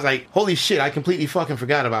ground. I was like, "Holy shit! I completely fucking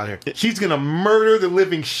forgot about her. She's gonna murder the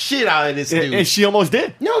living shit out of this dude." And she almost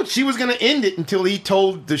did. No, she was gonna end it until he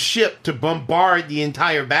told the ship to bombard the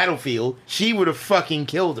entire battlefield. She would have fucking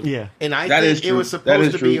killed him. Yeah. And I That think is it true. was That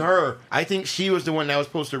supposed is to be true. her. I think she was the one that was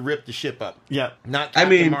supposed to rip the ship up. Yeah. Not I Captain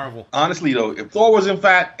mean, Marvel. honestly though, if Thor wasn't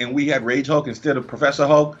fat and we had Rage Hulk instead of Professor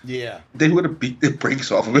Hulk, Yeah. they would have beat the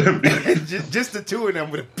brakes off of him. just the two of them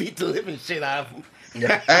would have beat the living shit out of him.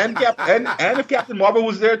 and if Captain Marvel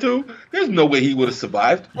was there too, there's no way he would have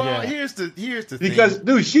survived. Well, Yeah. here's the Because thing.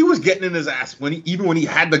 dude, she was getting in his ass even when he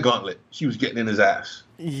had the gauntlet. She was getting in his ass.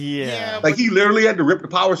 Yeah. Like he literally had to rip the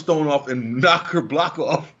Power Stone off and knock her block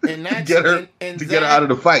off And to that's- get her and to get her that- out of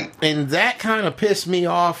the fight. And that kind of pissed me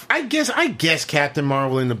off. I guess Captain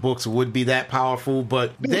Marvel in the books would be that powerful,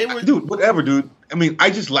 but they were Dude, whatever, dude. I mean, I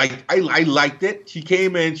just liked I liked it. She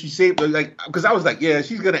came in, she saved like because I was like, yeah,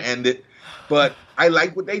 she's gonna end it. But I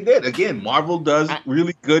like what they did. Again, Marvel does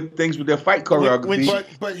really good things with their fight choreography.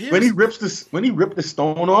 but here's, when he ripped the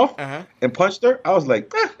stone off Uh-huh. and punched her, I was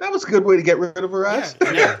like, that was a good way to get rid of her yeah, ass.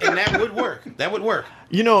 and that would work. That would work.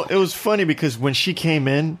 You know, it was funny because when she came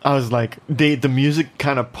in, I was like, the music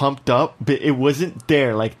kind of pumped up, but it wasn't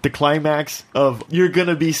there. Like the climax of "You're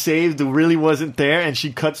gonna be saved" really wasn't there, and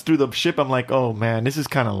she cuts through the ship. I'm like, oh man, this is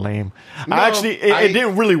kind of lame. No, It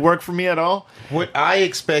didn't really work for me at all. What I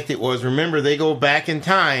expected was, remember, they go back in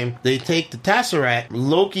time, they take the Tesseract,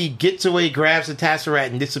 Loki gets away, grabs the Tesseract,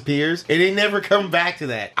 and disappears, and they never come back to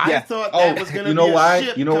that. I thought that was going to you know be why? a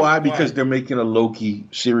ship. You know why? Because they're making a Loki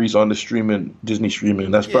series on the Disney streaming.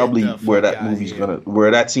 That's Get probably the where fuck that outta movie's here. where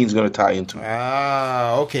that scene's gonna tie into.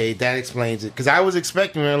 Ah, okay, that explains it. Because I was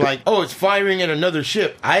expecting, they're like, oh, it's firing at another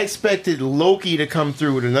ship. I expected Loki to come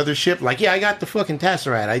through with another ship. Like, yeah, I got the fucking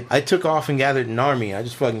Tesseract. I took off and gathered an army. I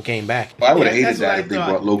just fucking came back. I would have Yeah, hated that's what that I if they thought.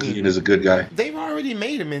 brought Loki in as a good guy. They they've already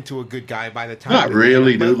made him into a good guy by the time. Not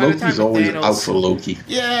really, dude. by the time Loki's always Thanos- out for Loki.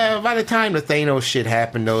 Yeah, by the time the Thanos shit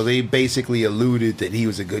happened, though, they basically alluded that he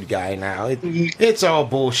was a good guy now. It's all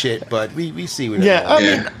bullshit, but we see what Yeah, I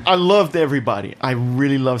Yeah. mean, I loved everybody. I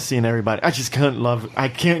really love seeing everybody. I just I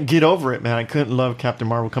can't get over it, man. I couldn't love Captain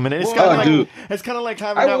Marvel coming in. It's Well, kind of dude. like it's kind of like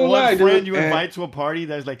having I that won't one lie, friend dude, you and- invite to a party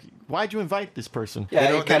that's like, why'd you invite this person? Yeah, They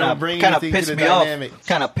it don't kind of bring anything to pissed the me off. dynamic.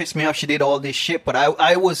 Kind of pissed me off. She did all this shit, but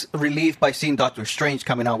I was relieved by seeing Doctor Strange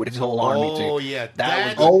coming out with his whole army. Oh, too. yeah.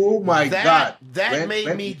 that was Oh my That- god! that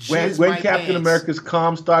made me when jizz my Captain pants. America's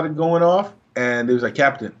comm started going off, and it was like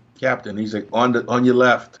Captain. He's like on your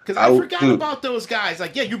left. Because I forgot about those guys.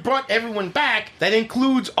 Like, yeah, you brought everyone back. That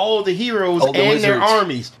includes all the heroes All the and their wizards.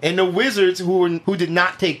 armies. And the wizards who did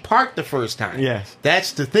not take part the first time. Yes.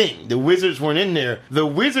 That's the thing. The wizards weren't in there. The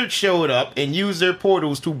wizards showed up and used their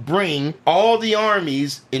portals to bring all the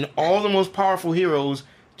armies and all the most powerful heroes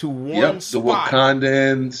to one the spot.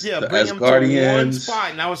 Wakandans, Yeah, the bring them to one Asgardians. spot.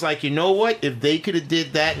 And I was like, you know what? If they could have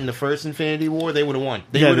did that in the first Infinity War, they would have won.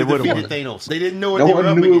 They Yeah, would they have would've defeated Thanos. They didn't know what No they were one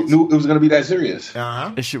up knew against. it was going to be that serious.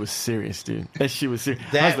 Uh-huh. That shit was serious, dude. That shit was serious.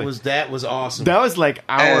 I That like, was awesome. that was like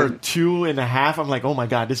hour And- 2.5. I'm like, oh my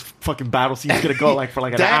god, this fucking battle scene's gonna go like for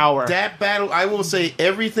like an hour. That battle, I will say,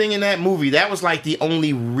 everything in that movie, that was like the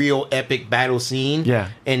only real epic battle scene. Yeah.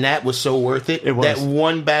 And that was so worth it. It was. That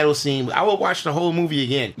one battle scene, I would watch the whole movie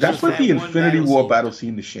again. That's Just what that the one Infinity War scene. battle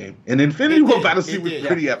scene to shame. And the Infinity It War did, battle it scene was did.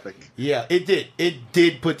 pretty epic. Yeah, it did. It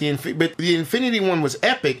did put but the Infinity one was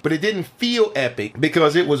epic, but it didn't feel epic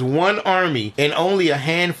because it was one army and only a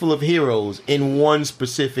handful of heroes in one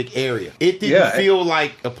specific area. It didn't Yeah. feel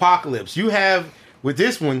like Apocalypse. You have with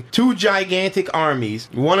this one, 2 gigantic armies,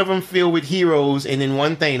 one of them filled with heroes, and then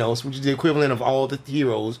one Thanos, which is the equivalent of all the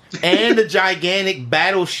heroes, and a gigantic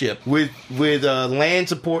battleship with land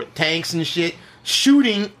support tanks and shit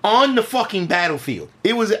shooting on the fucking battlefield.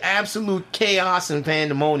 It was absolute chaos and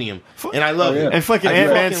pandemonium, and I love it. And fucking I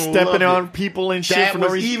Ant-Man fucking stepping loved on it. people and shit That for no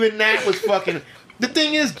was reason. even that was fucking. The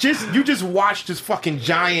thing is, you just watch this fucking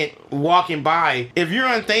giant walking by. If you're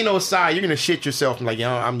on Thanos' side, you're gonna shit yourself and like, yo,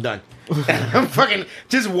 I'm done. I'm fucking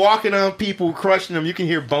just walking on people, crushing them. You can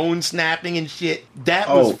hear bones snapping and shit. That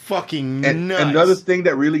was fucking And nuts. another thing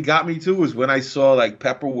that really got me too was when I saw like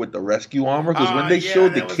Pepper with the rescue armor. Because when they yeah, showed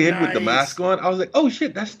the that was kid with the nice. mask on, I was like, "Oh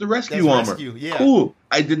shit, that's the rescue That's armor." rescue, yeah. Cool.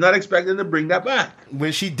 I did not expect them to bring that back.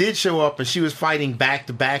 When she did show up and she was fighting back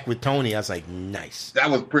to back with Tony, I was like, nice. That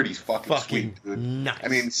was pretty fucking Fucking sweet, dude. nice. I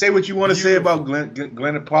mean, say what you want to say about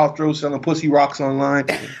Gwyneth Paltrow selling pussy rocks online,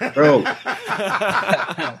 bro.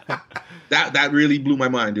 That really blew my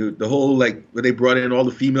mind, dude. The whole like where they brought in all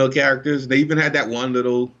the female characters. They even had that one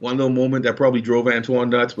little moment that probably drove Antoine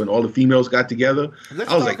nuts when all the females got together. Let's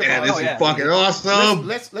I was talk like, man, about- this oh, is yeah. fucking awesome.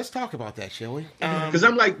 Let's talk about that, shall we? Because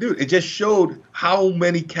I'm like, dude, it just showed how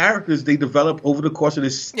many characters they developed over the course of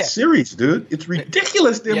this Yeah. series, dude. It's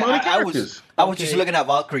ridiculous the Yeah, amount of I characters. was just looking at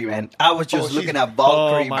Valkyrie, man. I was just she's- looking at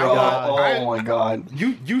Valkyrie, Oh, my bro. God. Oh my god.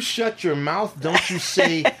 You shut your mouth. Don't you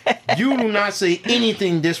say you do not say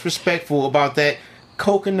anything disrespectful about that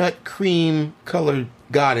coconut cream colored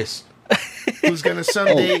goddess who's gonna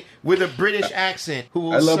someday with a British accent who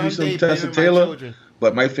will I love you someday some Tessa better my Taylor, children.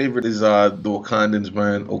 but my favorite is the Wakandans,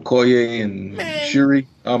 man. Okoye and Man. Shuri.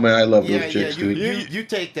 Oh man, I love Yeah, those yeah. chicks, You, dude. you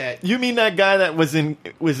take that. You mean that guy that was in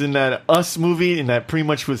that Us movie and that pretty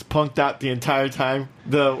much was punked out the entire time?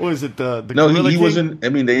 The what was it? The No, Gorilla he King? wasn't. I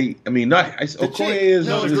mean, Okoye chick. is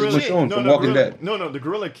No, the Gorilla Michonne no, from no, Walking gorilla, Dead. No, the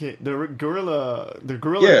Gorilla King, the gorilla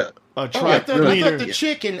Yeah. Oh, I tribe thought leader. the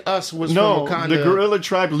chick in Us was No, from Wakanda. the gorilla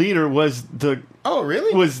tribe leader was the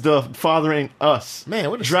father in Us. Man,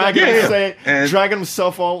 what a dragging step. Yeah. And- dragging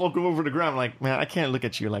himself all over the ground. Like, man, I can't look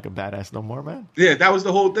at you like a badass no more, man. Yeah, that was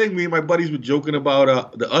the whole thing. Me and my buddies were joking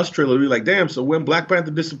about the Us trailer. We were like, damn, so when Black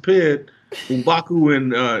Panther disappeared, M'Baku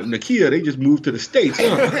and Nakia, they just moved to the States,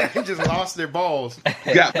 huh? They just lost their balls.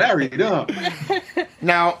 Got married, huh?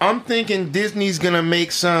 Now, I'm thinking Disney's gonna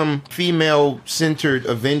make some female-centered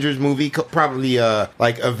Avengers movie, probably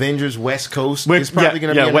like Avengers West Coast. Wait, It's probably yeah,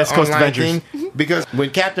 gonna be an West Coast online Avengers. thing. Because when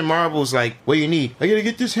Captain Marvel's like, what do you need? I gotta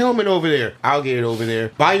get this helmet over there. I'll get it over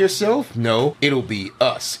there. By yourself? No, it'll be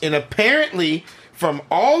us. And apparently, from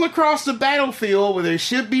all across the battlefield where they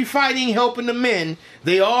should be fighting, helping the men,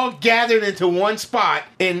 they all gathered into one spot,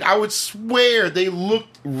 and I would swear they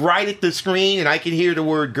looked right at the screen, and I could hear the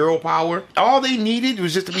word "girl power." All they needed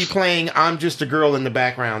was just to be playing "I'm Just a Girl" in the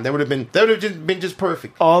background. That would have been just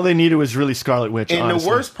perfect. All they needed was really Scarlet Witch. And honestly.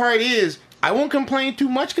 the worst part is, I won't complain too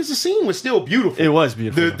much because the scene was still beautiful. It was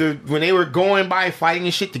beautiful. When they were going by fighting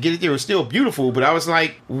and shit to get it there, it was still beautiful. But I was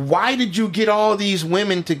like, why did you get all these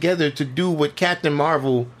women together to do what Captain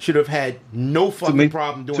Marvel should have had no fucking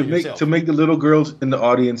problem doing yourself? To make the little girls in the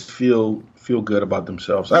audience feel good about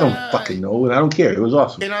themselves. I don't fucking know, and I don't care. It was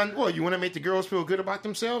awesome. And you want to make the girls feel good about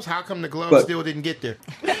themselves? How come the gloves still didn't get there?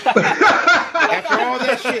 After all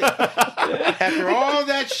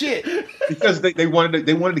that shit. Because they wanted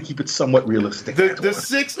to keep it somewhat realistic. The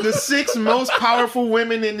six most powerful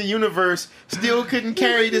women in the universe still couldn't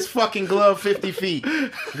carry this fucking glove 50 feet.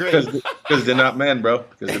 Great. Because they're not men, bro.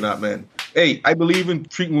 Because they're not men. Hey, I believe in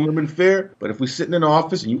treating women fair, but if we're sitting in the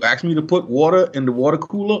office and you ask me to put water in the water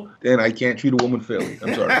cooler, then I can't treat a woman fairly.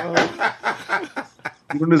 I'm sorry.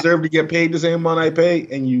 You don't deserve to get paid the same amount I pay,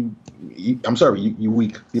 and I'm sorry, you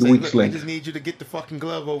weak. You're the weak link. I just need you to get the fucking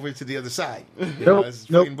glove over to the other side. No,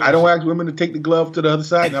 I don't ask women to take the glove to the other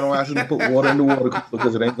side, and I don't ask them to put water in the water cooler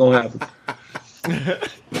because it ain't gonna happen.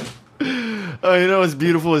 Oh, you know what's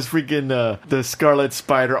beautiful is freaking the Scarlet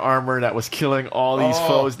Spider armor that was killing all these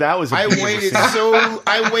foes. That was I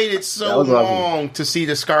waited so long to see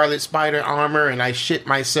the Scarlet Spider armor, and I shit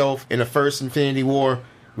myself in the first Infinity War.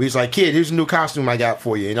 We was like, kid, here's a new costume I got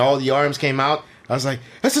for you, and all the arms came out. I was like,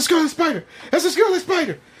 that's the Scarlet Spider. That's the Scarlet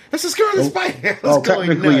Spider. That's the Scarlet Spider.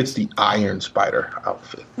 Technically, it's the Iron Spider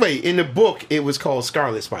outfit. Wait, in the book, it was called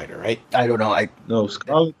Scarlet Spider, right? I don't know. No,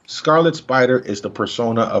 Scarlet Spider is the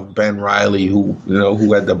persona of Ben Reilly, who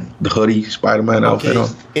had the hoodie Spider-Man outfit on.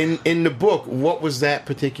 In the book, what was that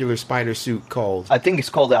particular spider suit called? I think it's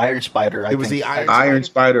called the Iron Spider. It was the Iron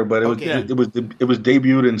Spider, but it was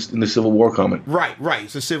debuted in the Civil War comic. Right.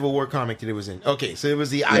 It's a Civil War comic that it was in. Okay, so it was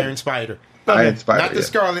the Iron Spider. Iron Spider, not the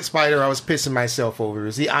Scarlet Spider. I was pissing myself over. It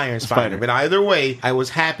was the Iron Spider. But either way, I was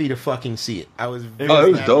happy to fucking see it. I was. It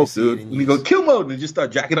was dope, dude. When you go kill mode and just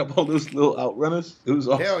start jacking up all those little outrunners, it was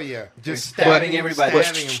awesome. Hell yeah, just stabbing everybody.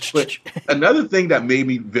 But another thing that made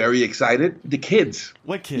me very excited: the kids.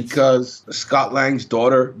 What kids? Because Scott Lang's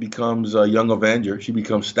daughter becomes a young Avenger. She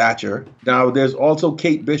becomes Stature. Now there's also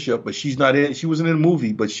Kate Bishop, but she's not in. She wasn't in the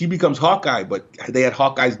movie, but she becomes Hawkeye. But they had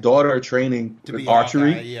Hawkeye's daughter training with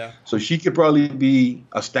archery, so she could probably be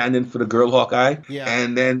a stand-in for the girl Hawkeye. Yeah.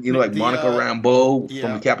 And then like Monica Rambeau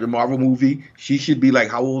from the Captain Marvel movie, she should be like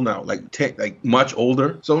how old now? Like much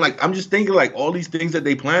older. So I'm just thinking all these things that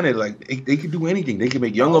they planted, they could do anything. They could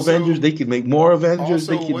make young Avengers. They could make more Avengers.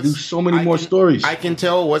 They could do so many more stories. I can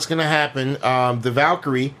tell what's going to happen. The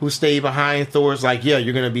Valkyrie who stayed behind Thor's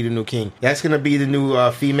you're going to be the new king. That's going to be the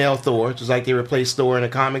new female Thor, just like they replaced Thor in the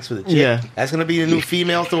comics with a chick. Yeah. That's going to be the new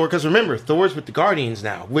female Thor, because remember, Thor's with the Guardians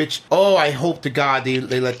now, which, I hope to God they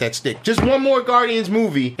let that stick. Just one more Guardians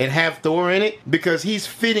movie and have Thor in it, because he's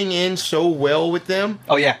fitting in so well with them.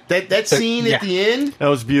 Oh, yeah. That scene at the end. That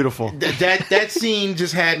was beautiful. That scene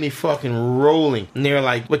just had me fucking rolling. And they're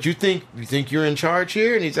like, what, you think you're in charge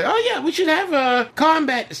here? And he's like, oh, yeah, we should have a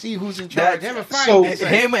combat to see who's in charge. Have a fight. So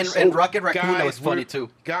him and Rocket Raccoon, that was funny,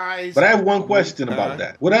 too. Guys. But I have one question about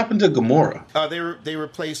that. What happened to Gamora? They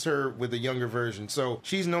replaced her with a younger version. So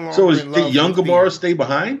she's no longer in love. So did young Gamora stay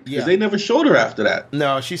behind? Because they never showed her after that.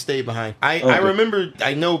 No, she stayed behind. I remember,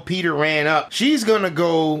 I know Peter ran up. She's going to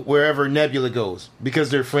go wherever Nebula goes,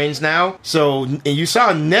 because they're friends now. So, and you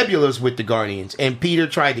saw Nebula's with the Guardians, and Peter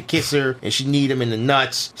tried to kiss her, and she kneed him in the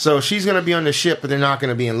nuts. So she's going to be on the ship, but they're not going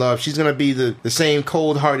to be in love. She's going to be the same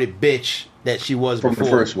cold-hearted bitch that she was from before.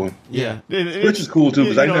 the first one. Yeah. Which is cool too,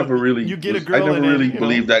 because I never really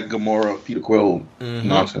believed that Gamora Peter Quill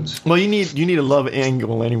nonsense. Well, you need a love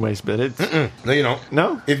angle anyways, but it's no, you don't.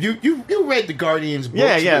 No? If you read the Guardians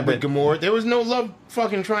books with Gamora, there was no love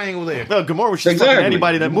fucking triangle there. No, Gamora was just fucking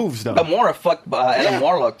anybody that moves though. Gamora fucked Adam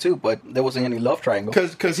Warlock too, but there wasn't any love triangle.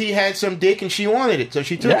 Because he had some dick and she wanted it, so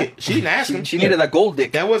she took it. She didn't ask him. She needed a gold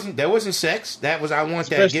dick. That wasn't sex. That was, I want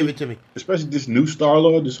that. Give it to me. Especially this new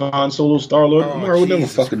Star-Lord, this Han Solo Star-Lord. Gamora would never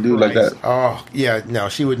fucking do like that. Oh, yeah, no,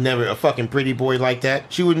 she would never. A fucking pretty boy like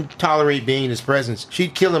that, she wouldn't tolerate being in his presence.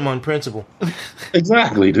 She'd kill him on principle.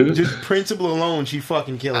 Exactly, dude. Just principle alone, she'd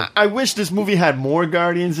fucking kill him. I wish this movie had more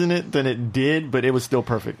Guardians in it than it did, but it was still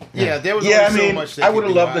perfect. Yeah, there was so much. I would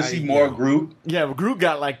have loved to see more Groot. Yeah, but Groot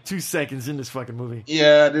got 2 seconds in this fucking movie.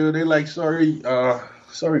 Yeah, dude, they sorry,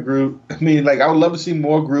 Sorry, Groot. I mean, like, I would love to see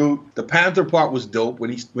more Groot. The Panther part was dope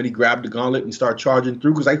when he grabbed the gauntlet and started charging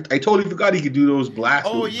through, because I totally forgot he could do those blasts.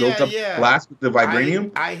 Blasts with the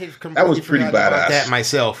vibranium. I had completely that was pretty forgotten badass. about that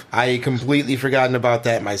myself. I had completely forgotten about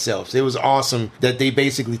that myself. It was awesome that they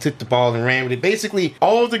basically took the ball and ran with it. Basically,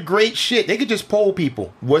 all the great shit. They could just poll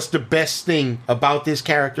people. What's the best thing about this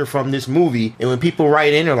character from this movie? And when people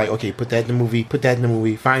write in, they're like, okay, put that in the movie. Put that in the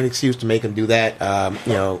movie. Find an excuse to make them do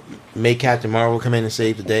that. Make Captain Marvel come in and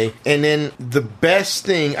save the day. And then the best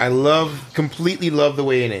thing, I completely love the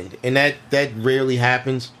way it ended. And that rarely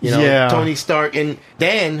happens. Tony Stark and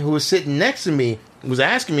Dan, who was sitting next to me, was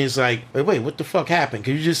asking me, it's like, wait, what the fuck happened?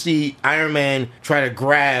 Because you just see Iron Man try to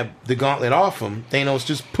grab the gauntlet off him. Thanos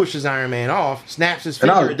just pushes Iron Man off, snaps his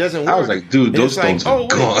finger, it doesn't work. I was like, dude, those stones are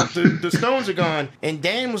gone. The stones are gone. And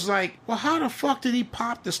Dan was like, well, how the fuck did he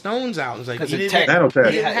pop the stones out? It was like, he didn't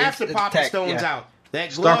have to pop the stones out.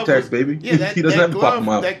 That glove, Stark Tech, baby. Yeah, he doesn't have to pop them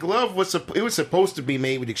out. That glove was supposed to be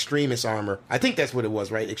made with Extremis armor. I think that's what it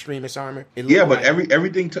was, right? Extremis armor. Yeah, but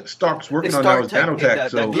everything Stark's working on now is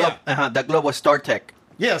nanotech. That glove was Stark Tech.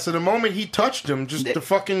 Yeah, so the moment he touched him, dude.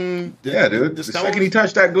 The second he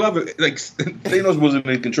touched that glove, like Thanos wasn't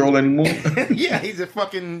in control anymore. Yeah, he's a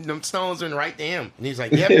fucking them stones went right to him, and he's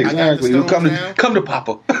like, "Yep, exactly. I got the stones now. Come to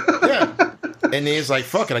Papa." Yeah. And then he's like,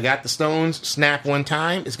 fuck it, I got the stones, snap one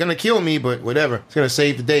time. It's going to kill me, but whatever. It's going to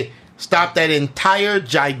save the day. Stop that entire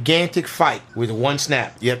gigantic fight with one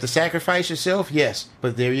snap. You have to sacrifice yourself? Yes.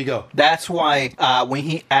 But there you go. That's why when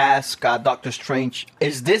he asked Doctor Strange,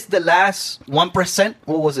 is this the last 1%?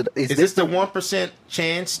 What was it? Is this the 1%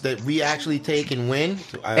 chance that we actually take and win?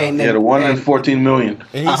 The 1 in 14 million.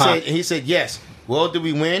 And he said, yes. Well, do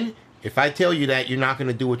we win? If I tell you that, you're not going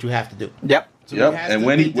to do what you have to do. Yep. So and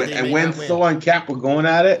when Thor and Cap were going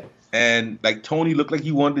at it, and like Tony looked like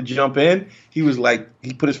he wanted to jump in, he was like,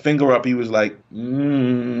 he put his finger up. He was like, slow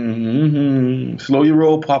your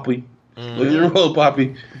roll, Poppy. Slow your roll,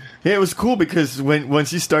 Poppy. Yeah, it was cool because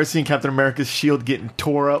once you start seeing Captain America's shield getting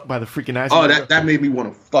tore up by the freaking ice. Oh, that made me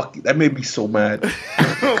want to fuck you. That made me so mad.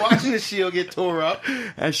 Watching the shield get tore up.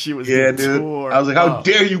 That shit was dude. Tore I was like, how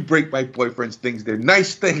dare you break my boyfriend's things? They're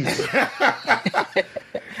nice things.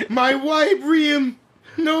 My vibranium.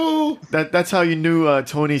 No. That's how you knew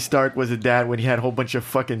Tony Stark was a dad, when he had a whole bunch of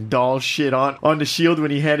fucking doll shit on the shield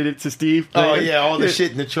when he handed it to Steve. Oh yeah, all the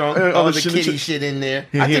shit in the trunk, all the kitty shit in there.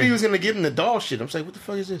 I thought he was gonna give him the doll shit. I was like, what the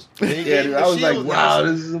fuck is this? Dude, I was like, wow,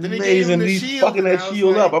 this is amazing. He's fucking that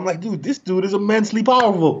shield up. I'm like, dude, this dude is immensely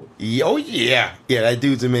powerful. Oh yeah, that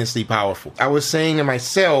dude's immensely powerful. I was saying to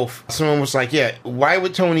myself, someone was like, yeah, why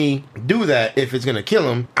would Tony do that if it's gonna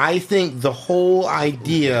kill him? I think the whole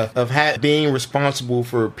idea of being responsible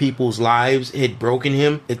for people's lives had broken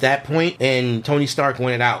him at that point, and Tony Stark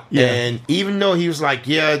wanted out. Yeah. And even though he was like,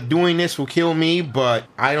 yeah, doing this will kill me, but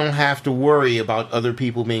I don't have to worry about other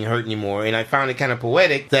people being hurt anymore. And I found it kind of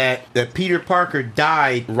poetic that Peter Parker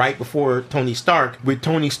died right before Tony Stark, with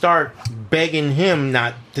Tony Stark begging him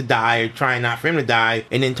not to die, or trying not for him to die,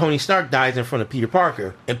 and then Tony Stark dies in front of Peter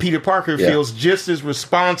Parker, and Peter Parker feels just as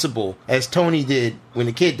responsible as Tony did when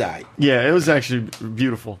the kid died. Yeah, it was actually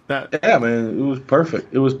beautiful. Man, it was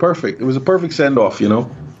perfect. It was a perfect send off,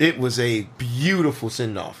 It was a beautiful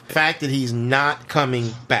send off. The fact that he's not coming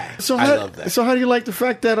back, I love that. So how do you like the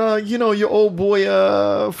fact that your old boy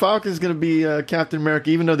Falcon's gonna be Captain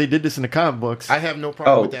America, even though they did this in the comic books? I have no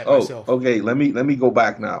problem with that myself. Okay, let me go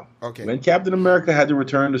back now. Okay. When Captain America had to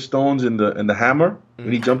return the stones in the hammer,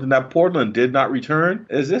 when he jumped in that portal and did not return,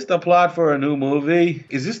 is this the plot for a new movie?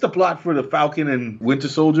 Is this the plot for the Falcon and Winter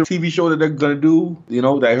Soldier TV show that they're gonna do?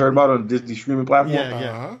 That I heard about on Disney streaming platform.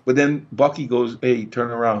 Yeah. But then Bucky goes, "Hey,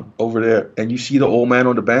 turn around over there," and you see the old man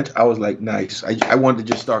on the bench. I was like, nice. I wanted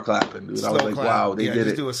to just start clapping, dude. I was like, wow, they did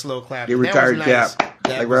it. Do a slow clap. They retired Cap.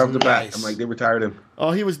 Like right off the bat. I'm like, they retired him.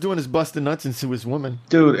 All he was doing is busting nuts into his woman.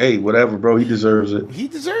 Dude, hey, whatever, bro. He deserves it. He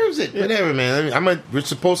deserves it. Yeah. Whatever, man. We're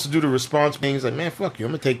supposed to do the response things. Like, man, fuck you.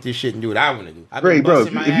 I'm gonna take this shit and do what I want to do. Great, bro.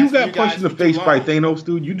 If you got punched in the face by Thanos,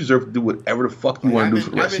 dude, you deserve to do whatever the fuck you want to do for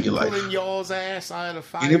the rest of your life. I've been pulling y'all's ass out of the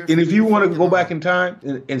fire. And if you want to go back in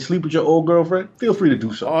time and sleep with your old girlfriend, feel free to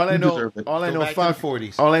do so. All I know,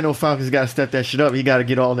 Falcon's got to step that shit up. He got to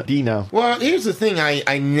get all the D now. Well, here's the thing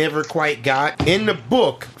I never quite got. In the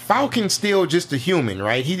book, Falcon's still just a human,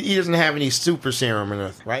 right? He doesn't have any super serum or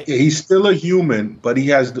nothing, right? Yeah, he's still a human, but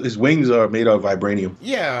his wings are made of vibranium.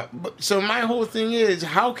 Yeah, but so my whole thing is,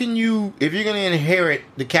 how can you, if you're going to inherit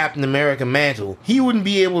the Captain America mantle, he wouldn't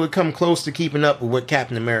be able to come close to keeping up with what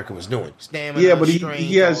Captain America was doing. Stamina, but strength,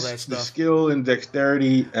 he has all that stuff. The skill and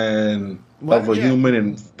dexterity and of a human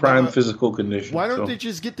in prime physical condition. Why don't they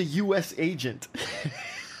just get the U.S. agent?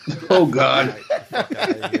 Oh God! fuck out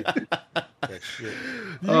of here. That shit.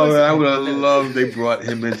 Oh man, I would have loved they brought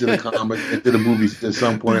him into the comic, into the movies at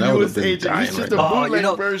some point. I would have been He's dying just right a now.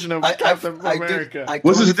 bootleg version of Captain America.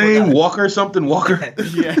 What's his name? Walker something? Walker?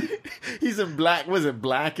 Yeah, he's in black. Was it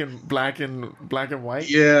black and white?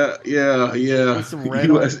 Yeah. With some red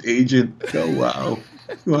U.S. on. agent. Oh wow,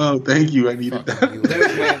 wow. Thank you. I needed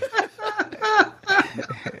that.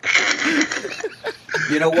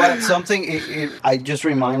 You know what? I just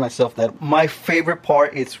remind myself that my favorite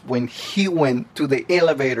part is when he went to the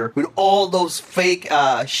elevator with all those fake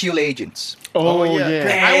SHIELD agents. Oh,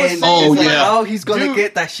 yeah. I was And saying, it's like, yeah. oh, he's gonna Dude,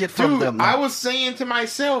 get that shit from them. I was saying to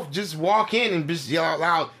myself, just walk in and just yell out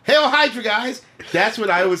loud, "Hail Hydra, guys!" That's what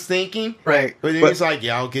I was thinking. Right. But then But- he's like,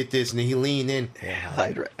 "Yeah, I'll get this," and then he leaned in. Hail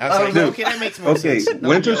Hydra. I was like, Dude, "Okay, that makes more Okay, sense." No,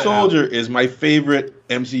 Winter yell it out. Soldier is my favorite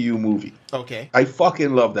MCU movie. Okay. I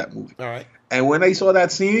fucking love that movie. All right. And when I saw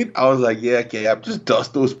that scene, I was like, yeah, okay, I'll just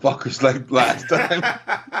dust those fuckers like last time.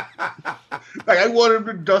 Like, I wanted him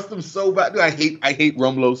to dust them so bad. Dude, I hate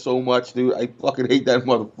Rumlow so much, dude. I fucking hate that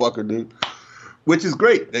motherfucker, dude. Which is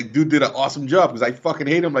great. That dude did an awesome job because I fucking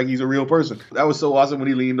hate him like he's a real person. That was so awesome when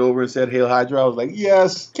he leaned over and said, "Hail Hydra." I was like,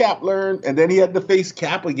 yes, Cap learned. And then he had to face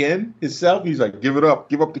Cap again himself. He's like, give it up.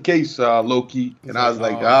 Give up the case, Loki. And I was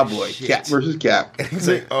like, oh, boy, shit. Cap versus Cap. He's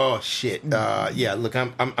like, "Oh shit, yeah. Look,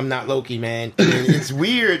 I'm not Loki, man." And it's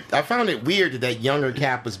weird. I found it weird that younger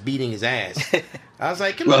Cap was beating his ass. I was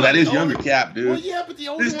like, "Come Well, on, that is the younger older- Cap, dude. Well, yeah, but the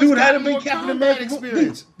older This one's dude got hadn't been more Captain combat America.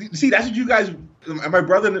 experience. See, that's what you guys. My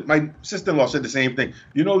brother, and my sister-in-law said the same thing.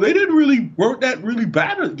 You know, they weren't that really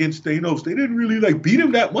bad against Thanos. They didn't really beat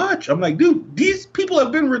him that much. I'm like, dude, these people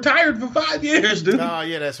have been retired for 5 years, dude. Oh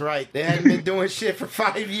yeah, that's right. They hadn't been doing shit for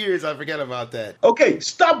 5 years. I forgot about that. Okay,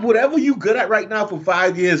 stop whatever you good at right now for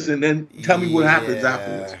 5 years, and then tell me what happens Yeah,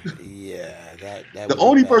 afterwards. Yeah, that The was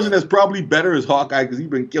only bad. person that's probably better is Hawkeye because he's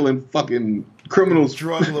been killing fucking criminals.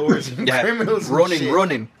 drug lords and criminals. and Ronin, shit.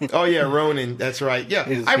 Ronin. Oh yeah, Ronin. That's right. Yeah,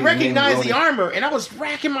 His I name recognized the Ronin. armor, and I was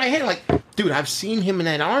racking my head like, dude, I've seen him in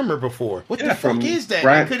that armor before. What the fuck is that? I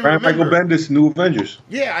Brian couldn't Michael remember. Bendis, New Avengers.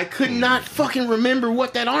 Yeah, I could not fucking remember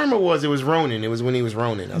what that armor was. It was Ronin. It was when he was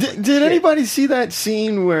Ronin. I was like, Did shit. anybody see that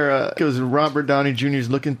scene where it was Robert Downey Jr. is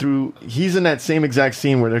looking through? He's in that same exact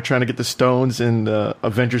scene where they're trying to get the stones in the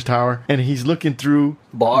Avengers Tower, and he's looking through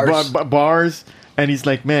Bars. bars. And he's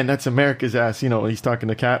like, man, that's America's ass. You know, he's talking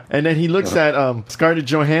to Cap. And then he looks at Scarlett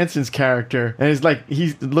Johansson's character, and it's like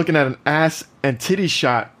he's looking at an ass and titty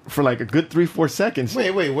shot for like a good 3-4 seconds.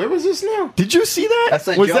 Wait, where was this now? Did you see that? That's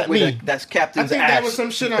a Was joke that with me? that's I Captain's think ass. that was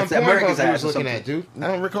some shit on That's America's Pornhub I ass was or looking something. at, dude. I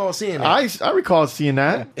don't recall seeing that. I recall seeing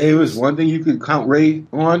that. It was one thing you could count Ray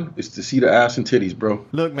on is to see the ass and titties, bro.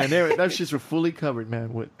 Look, man, that shits were fully covered,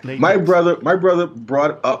 man. With latex. My brother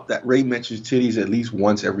brought up that Ray mentions titties at least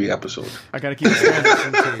once every episode. I gotta keep.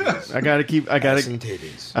 I gotta keep. I Ass gotta. and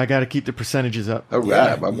titties. I gotta keep the percentages up. All right,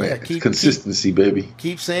 Yeah, my man. It's keep- consistency, baby.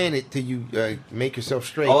 Keep saying it till you make yourself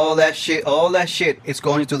straight. All that shit is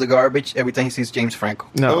going into the garbage every time he sees James Franco.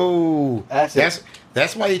 No, Oh, That's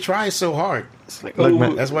that's why he tries so hard. It's like, Look, oh,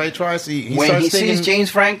 man, That's why he tries. He when starts he thinking sees James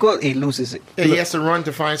Franco, he loses it. he has to run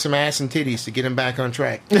to find some ass and titties to get him back on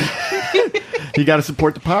track. you gotta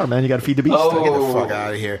support the power, man. You gotta feed the beast. Oh. Get the fuck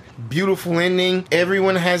out of here. Beautiful ending.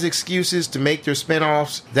 Everyone has excuses to make their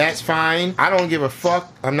spinoffs. That's fine. I don't give a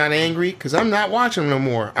fuck. I'm not angry because I'm not watching no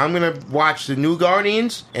more. I'm going to watch the new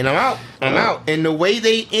Guardians and I'm out. I'm out. And the way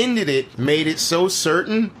they ended it made it so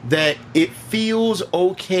certain that it feels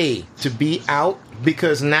okay to be out.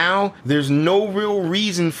 Because now there's no real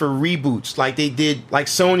reason for reboots like they did, like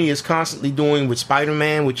Sony is constantly doing with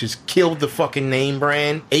Spider-Man, which has killed the fucking name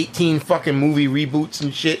brand. 18 fucking movie reboots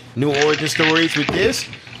and shit, new origin stories. With this,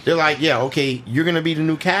 they're like, yeah, okay, you're gonna be the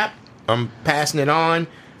new Cap. I'm passing it on.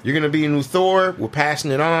 You're gonna be the new Thor. We're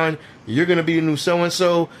passing it on. You're gonna be the new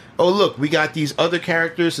so-and-so. Oh, look, we got these other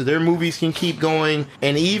characters so their movies can keep going.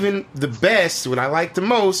 And even the best, what I like the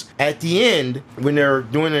most, at the end, when they're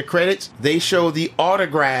doing their credits, they show the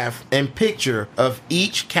autograph and picture of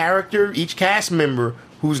each character, each cast member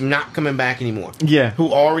who's not coming back anymore. Yeah.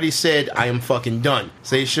 Who already said, I am fucking done.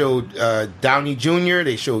 So they showed Downey Jr.,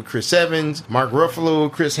 they showed Chris Evans, Mark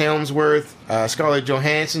Ruffalo, Chris Helmsworth, Scarlett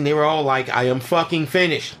Johansson. They were all like, I am fucking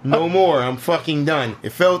finished. No more. I'm fucking done.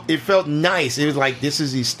 It felt nice. It was like, this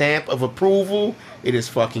is the stamp of approval. It is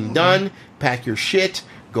fucking done. Pack your shit.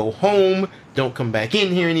 Go home. Don't come back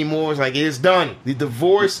in here anymore. It's like, it is done. The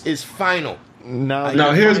divorce is final.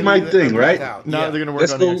 Now, here's my thing, right? Now they're gonna work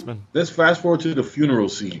Let's on the go. X-Men. Let's fast forward to the funeral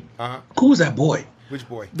scene. Uh-huh. Who was that boy? Which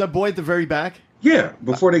boy? The boy at the very back. Yeah,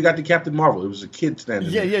 before they got to Captain Marvel, it was a kid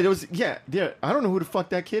standing there. There was. Yeah. I don't know who the fuck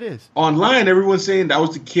that kid is. Online, everyone's saying that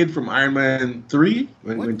was the kid from Iron Man 3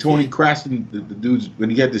 when Tony crashed in the dude's when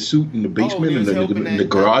he had the suit in the basement in the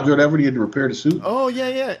garage or whatever. He had to repair the suit. Oh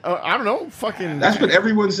yeah. I don't know. Fucking. That's what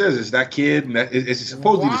everyone says. It's that kid, and it's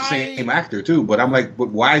supposed to be the same actor too. But I'm like, but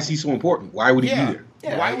why is he so important? Why would he be there?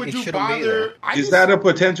 Yeah, why would you bother? Is that a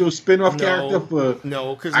potential spin-off character for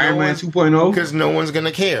Iron Man 2.0? Because no one's going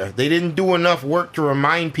to care. They didn't do enough work to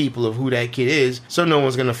remind people of who that kid is, so no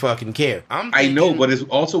one's going to fucking care. I know, but it's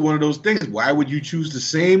also one of those things. Why would you choose the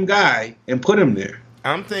same guy and put him there?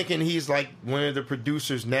 I'm thinking he's like one of the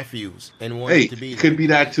producer's nephews and wanted to be there. Could be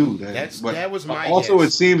that too. That was my also, guess.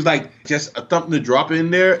 It seems like just something to drop in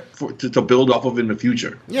there to build off of in the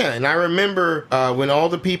future. Yeah, and I remember when all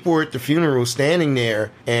the people were at the funeral standing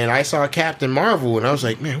there, and I saw Captain Marvel, and I was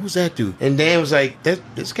like, man, who's that dude? And Dan was like,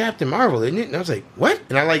 that's Captain Marvel, isn't it? And I was like, what?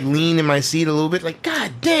 And I like leaned in my seat a little bit, like,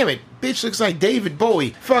 God damn it. Bitch looks like David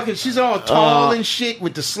Bowie. Fucking, she's all tall and shit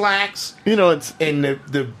with the slacks. You know, it's and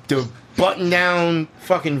the button-down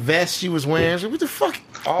fucking vest she was wearing. I was like, what the fuck?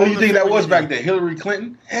 Who do you think that was back then? Hillary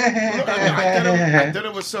Clinton? I thought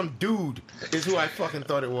it was some dude is who I fucking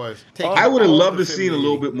thought it was. I would have loved to see a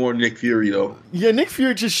little bit more Nick Fury, though. Yeah, Nick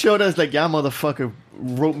Fury just showed us, like, motherfucker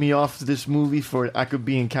wrote me off this movie for I could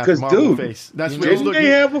be in Captain Marvel face. That's what didn't they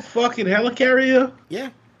have a fucking helicarrier? Yeah.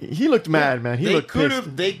 He looked mad, man. He looked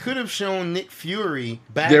pissed. They could have shown Nick Fury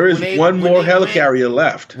back. There is one more helicarrier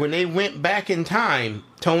left. When they went back in time,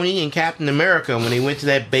 Tony and Captain America, when they went to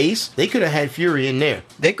that base, they could have had Fury in there.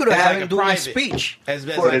 They could have had him doing a speech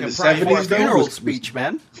for a funeral speech,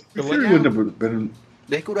 man. Fury wouldn't have been.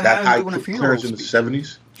 They could have had him doing a funeral speech in the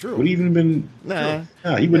 70s. True. Would he even been? Nah,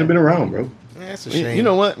 he wouldn't have been around, bro. That's a shame. You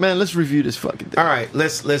know what, man? Let's review this fucking thing. All right,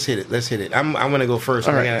 let's hit it. I'm gonna go first.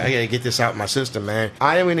 I gotta get this out of my system, man.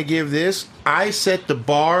 I am gonna give this. I set the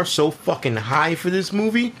bar so fucking high for this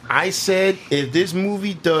movie. I said if this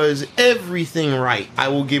movie does everything right, I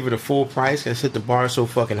will give it a full price. I set the bar so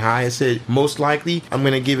fucking high. I said most likely I'm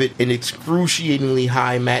gonna give it an excruciatingly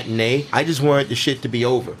high matinee. I just wanted the shit to be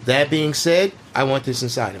over. That being said, I want this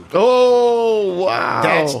inside of me. Oh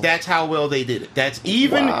wow! That's how well they did it. That's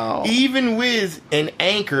even with an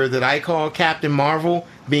anchor that I call Captain Marvel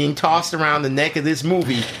being tossed around the neck of this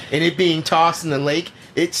movie and it being tossed in the lake,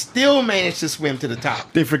 it still managed to swim to the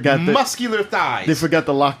top. They forgot muscular thighs. They forgot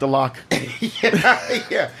to lock the lock.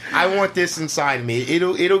 yeah. I want this inside of me.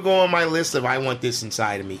 It'll go on my list of I want this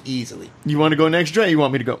inside of me easily. You want to go next, Dre? Or you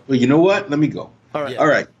want me to go? Well, you know what? Let me go. All right. All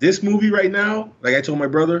right. This movie right now, like I told my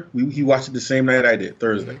brother, he watched it the same night I did,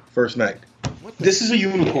 Thursday, first night. This is a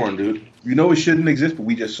unicorn, dude. You know it shouldn't exist, but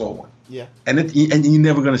we just saw one. Yeah. And you're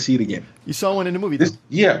never going to see it again. You saw one in the movie,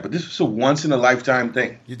 but this was a once-in-a-lifetime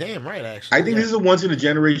thing. You're damn right, actually. I think this is a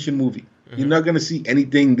once-in-a-generation movie. Mm-hmm. You're not going to see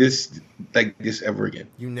anything like this ever again.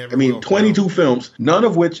 You never. I mean, 22 films, none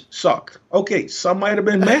of which sucked. Okay, some might have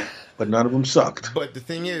been meh, but none of them sucked. But the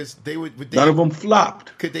thing is, none of them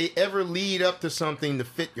flopped. Could they ever lead up to something to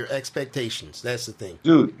fit your expectations? That's the thing.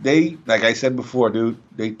 Dude, like I said before, they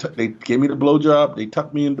gave me the blowjob, they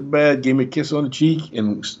tucked me into bed, gave me a kiss on the cheek,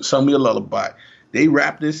 and sung me a lullaby. They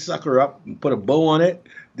wrapped this sucker up and put a bow on it.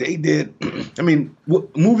 They did. I mean,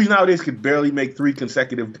 movies nowadays could barely make 3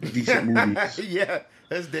 consecutive decent movies. Yeah,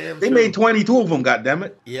 that's damn They made 22 of them,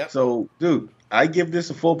 goddammit. Yep. So, dude, I give this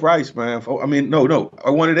a full price, man. I mean, no.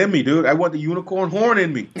 I want it in me, dude. I want the unicorn horn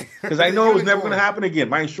in me. Because I know it was never going to happen again.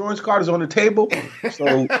 My insurance card is on the table.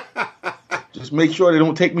 So just make sure they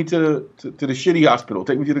don't take me to the shitty hospital.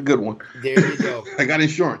 Take me to the good one. There you go. I got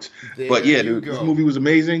insurance. But yeah, dude, this movie was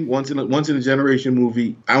amazing. Once in a generation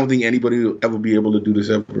movie. I don't think anybody will ever be able to do this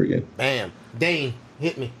ever again. Bam. Dane,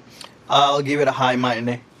 hit me. I'll give it a high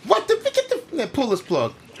matinee. What the? Pull this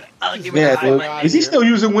plug. I'll give it a high matinee. Is he still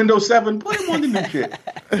using Windows 7? Put him on the new shit.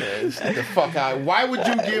 Get the fuck out. Why would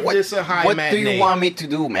you give this a high matinee? What do you want me to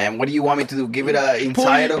do, man? What do you want me to do? Give it a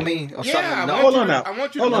inside of me or something? No. Hold on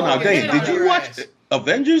now. Dane, did you watch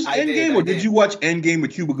Avengers Endgame, or did you watch Endgame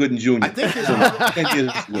with Cuba Gooding Jr.? I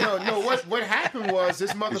think no. What happened was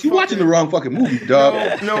this motherfucker. You watching the wrong fucking movie,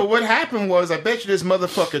 dog. No. What happened was I bet you this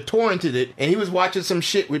motherfucker torrented it, and he was watching some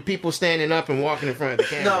shit with people standing up and walking in front of the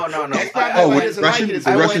camera. No. With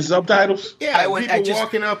Russian subtitles. Yeah, people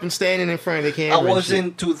walking up and standing in front of the camera. I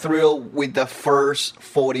wasn't too thrilled with the first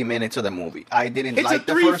 40 minutes of the movie. I didn't like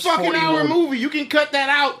the first 40 minutes. It's a 3 fucking hour movie. You can cut that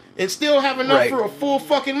out and still have enough for a full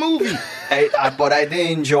fucking movie. But I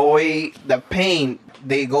did enjoy the pain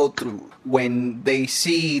they go through when they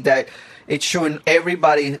see that it's showing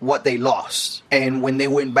everybody what they lost and when they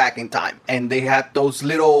went back in time. And they had those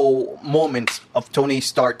little moments of Tony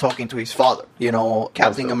Stark talking to his father. You know,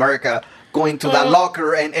 Captain America going to that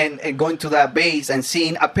locker and going to that base and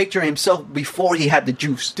seeing a picture of himself before he had the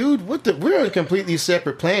juice. Dude, we're on completely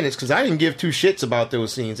separate planets because I didn't give two shits about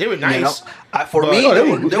those scenes. They were nice. You know, for me,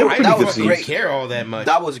 that was great. Care all that much.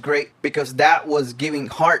 That was great because that was giving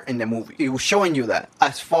heart in the movie. It was showing you that.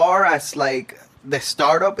 As far as like the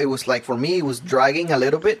startup, it was like, for me, it was dragging a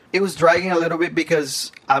little bit. It was dragging a little bit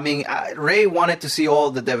because, I mean, Ray wanted to see all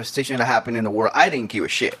the devastation that happened in the world. I didn't give a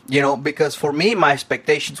shit, you know, because for me, my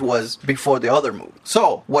expectations was before the other movie.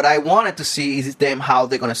 So what I wanted to see is them, how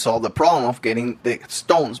they're going to solve the problem of getting the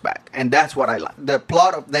stones back. And that's what I like. The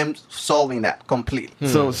plot of them solving that completely.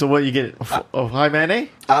 So what you get? A high matinee?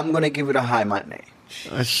 I'm going to give it a high matinee.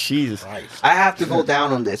 Jesus. I have to go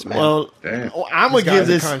down on this, man. Well, I'm going to give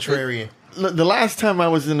this... contrarian. The last time I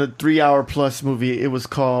was in a 3-hour plus movie, it was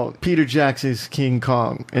called Peter Jackson's King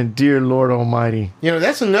Kong. And dear Lord Almighty. You know,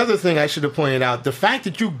 that's another thing I should have pointed out. The fact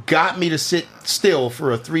that you got me to sit still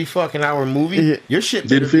for a 3 fucking hour movie, your shit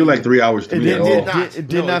didn't feel like 3 hours to me at all. It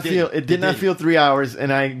did not feel 3 hours,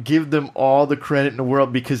 and I give them all the credit in the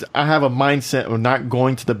world because I have a mindset of not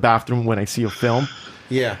going to the bathroom when I see a film.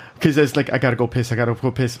 Yeah. Because it's like, I gotta go piss.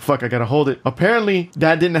 Fuck, I gotta hold it. Apparently,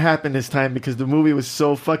 that didn't happen this time because the movie was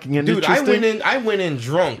so fucking interesting. Dude, I went in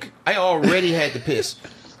drunk. I already had to piss.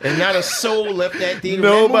 And not a soul left that theater.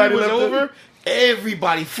 Nobody was left over.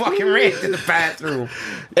 Everybody fucking ran to the bathroom.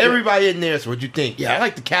 Everybody in there. So what'd you think? Yeah, I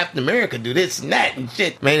like the Captain America do this and that and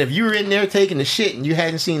shit. Man, if you were in there taking the shit and you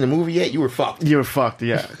hadn't seen the movie yet, you were fucked. You were fucked,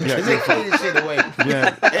 yeah. They cleaned the shit away.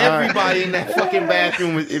 Yeah. Everybody in that fucking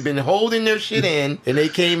bathroom had been holding their shit in, and they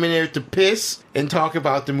came in there to piss and talk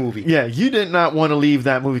about the movie. Yeah, you did not want to leave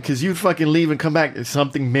that movie because you'd fucking leave and come back and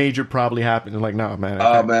something major probably happened. And like, nah, man.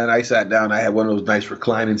 Man, I sat down. I had one of those nice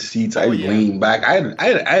reclining seats. I leaned back. I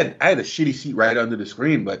had a shitty seat right under the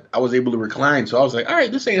screen, but I was able to recline. So I was like, all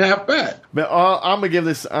right, this ain't half bad. But I'm gonna give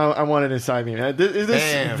this. I want it inside me, man.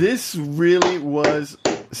 This really was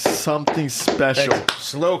something special.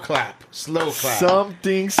 Slow clap.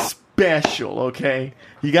 Something special. Okay.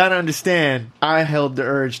 You gotta understand, I held the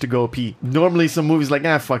urge to go pee. Normally, some movies like,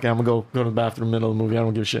 fuck it, I'm gonna go to the bathroom in the middle of the movie. I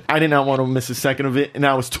don't give a shit. I did not want to miss a second of it, and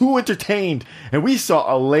I was too entertained. And we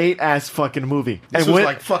saw a late ass fucking movie. This was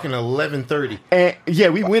like fucking 11:30. And yeah,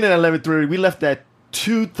 we went at 11:30. We left at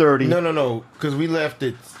 2:30. No, because we left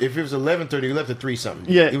it. If it was 11:30, we left at 3 something.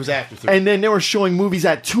 Yeah, it was after 3. And then they were showing movies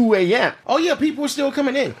at 2 a.m. Oh yeah, people were still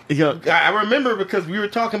coming in. Yeah. I remember because we were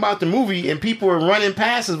talking about the movie and people were running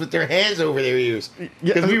past us with their hands over their ears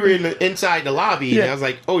because we were inside the lobby and I was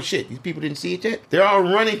like, oh shit, these people didn't see it yet. They're all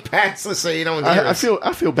running past us so you don't hear us.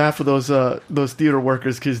 I feel bad for those theater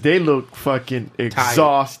workers because they look fucking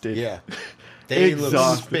exhausted. Yeah, they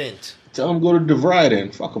look spent. Tell them go to DeVry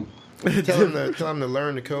then. Fuck them. Tell them to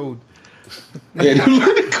learn the code. Yeah, they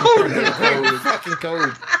learn the code. Learn the fucking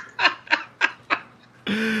code.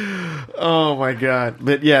 Oh my god!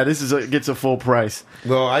 But yeah, this gets a full price.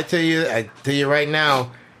 Well, I tell you right now,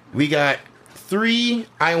 we got 3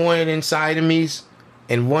 I wanted inside of me's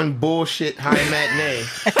and 1 bullshit high matinee.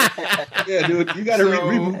 Yeah, dude, you gotta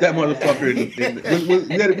reboot that motherfucker.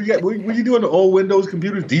 What you doing? The old Windows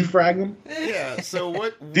computers, defrag them. Yeah. So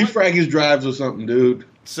what? Defrag his drives or something, dude.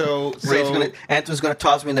 So Anthony's gonna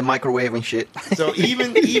toss me in the microwave and shit. So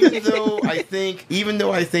even though I think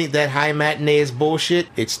that high matinee is bullshit,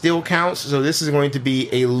 it still counts. So this is going to be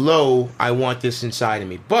a low. I want this inside of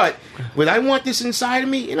me. But with I want this inside of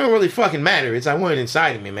me, it don't really fucking matter. It's I want it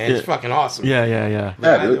inside of me, man. It's fucking awesome. Yeah.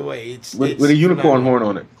 By the way, it's with a unicorn horn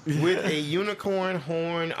on it. With a unicorn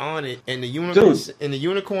horn on it, and the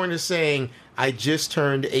unicorn is saying, I just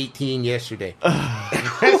turned 18 yesterday.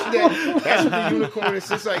 That's what the unicorn is.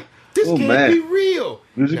 It's like, this can't be real.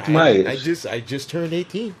 Music to my age. I just turned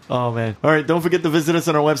 18. Oh, man. All right, don't forget to visit us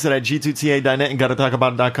on our website at g2ta.net and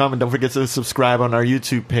gottatalkabout.com. And don't forget to subscribe on our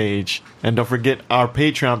YouTube page. And don't forget our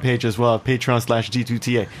Patreon page as well,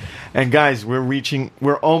 patreon.com/g2ta. And guys,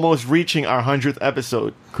 we're almost reaching our 100th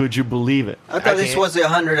episode. Could you believe it? I thought this was the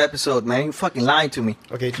 100th episode, man. You fucking lied to me.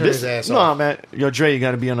 Okay, turn his ass off. No, man. Yo, Dre, you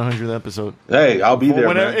got to be on the 100th episode. Hey, I'll be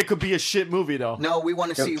there, man. It could be a shit movie, though. No, we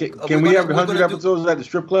want to see. Can we have 100 episodes at the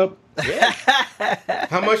strip club? Yeah.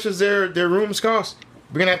 How much does their rooms cost?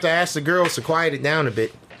 We're going to have to ask the girls to quiet it down a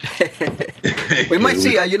bit. We might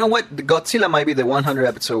see. You know what? Godzilla might be the 100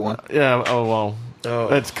 episode one. Yeah, oh, well.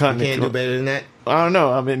 That's can't do better than that. I don't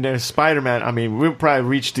know. I mean, there's Spider-Man. I mean, we'll probably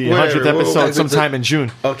reach the 100th episode sometime in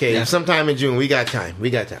June. Okay, sometime in June. We got time.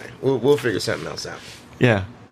 We'll figure something else out. Yeah.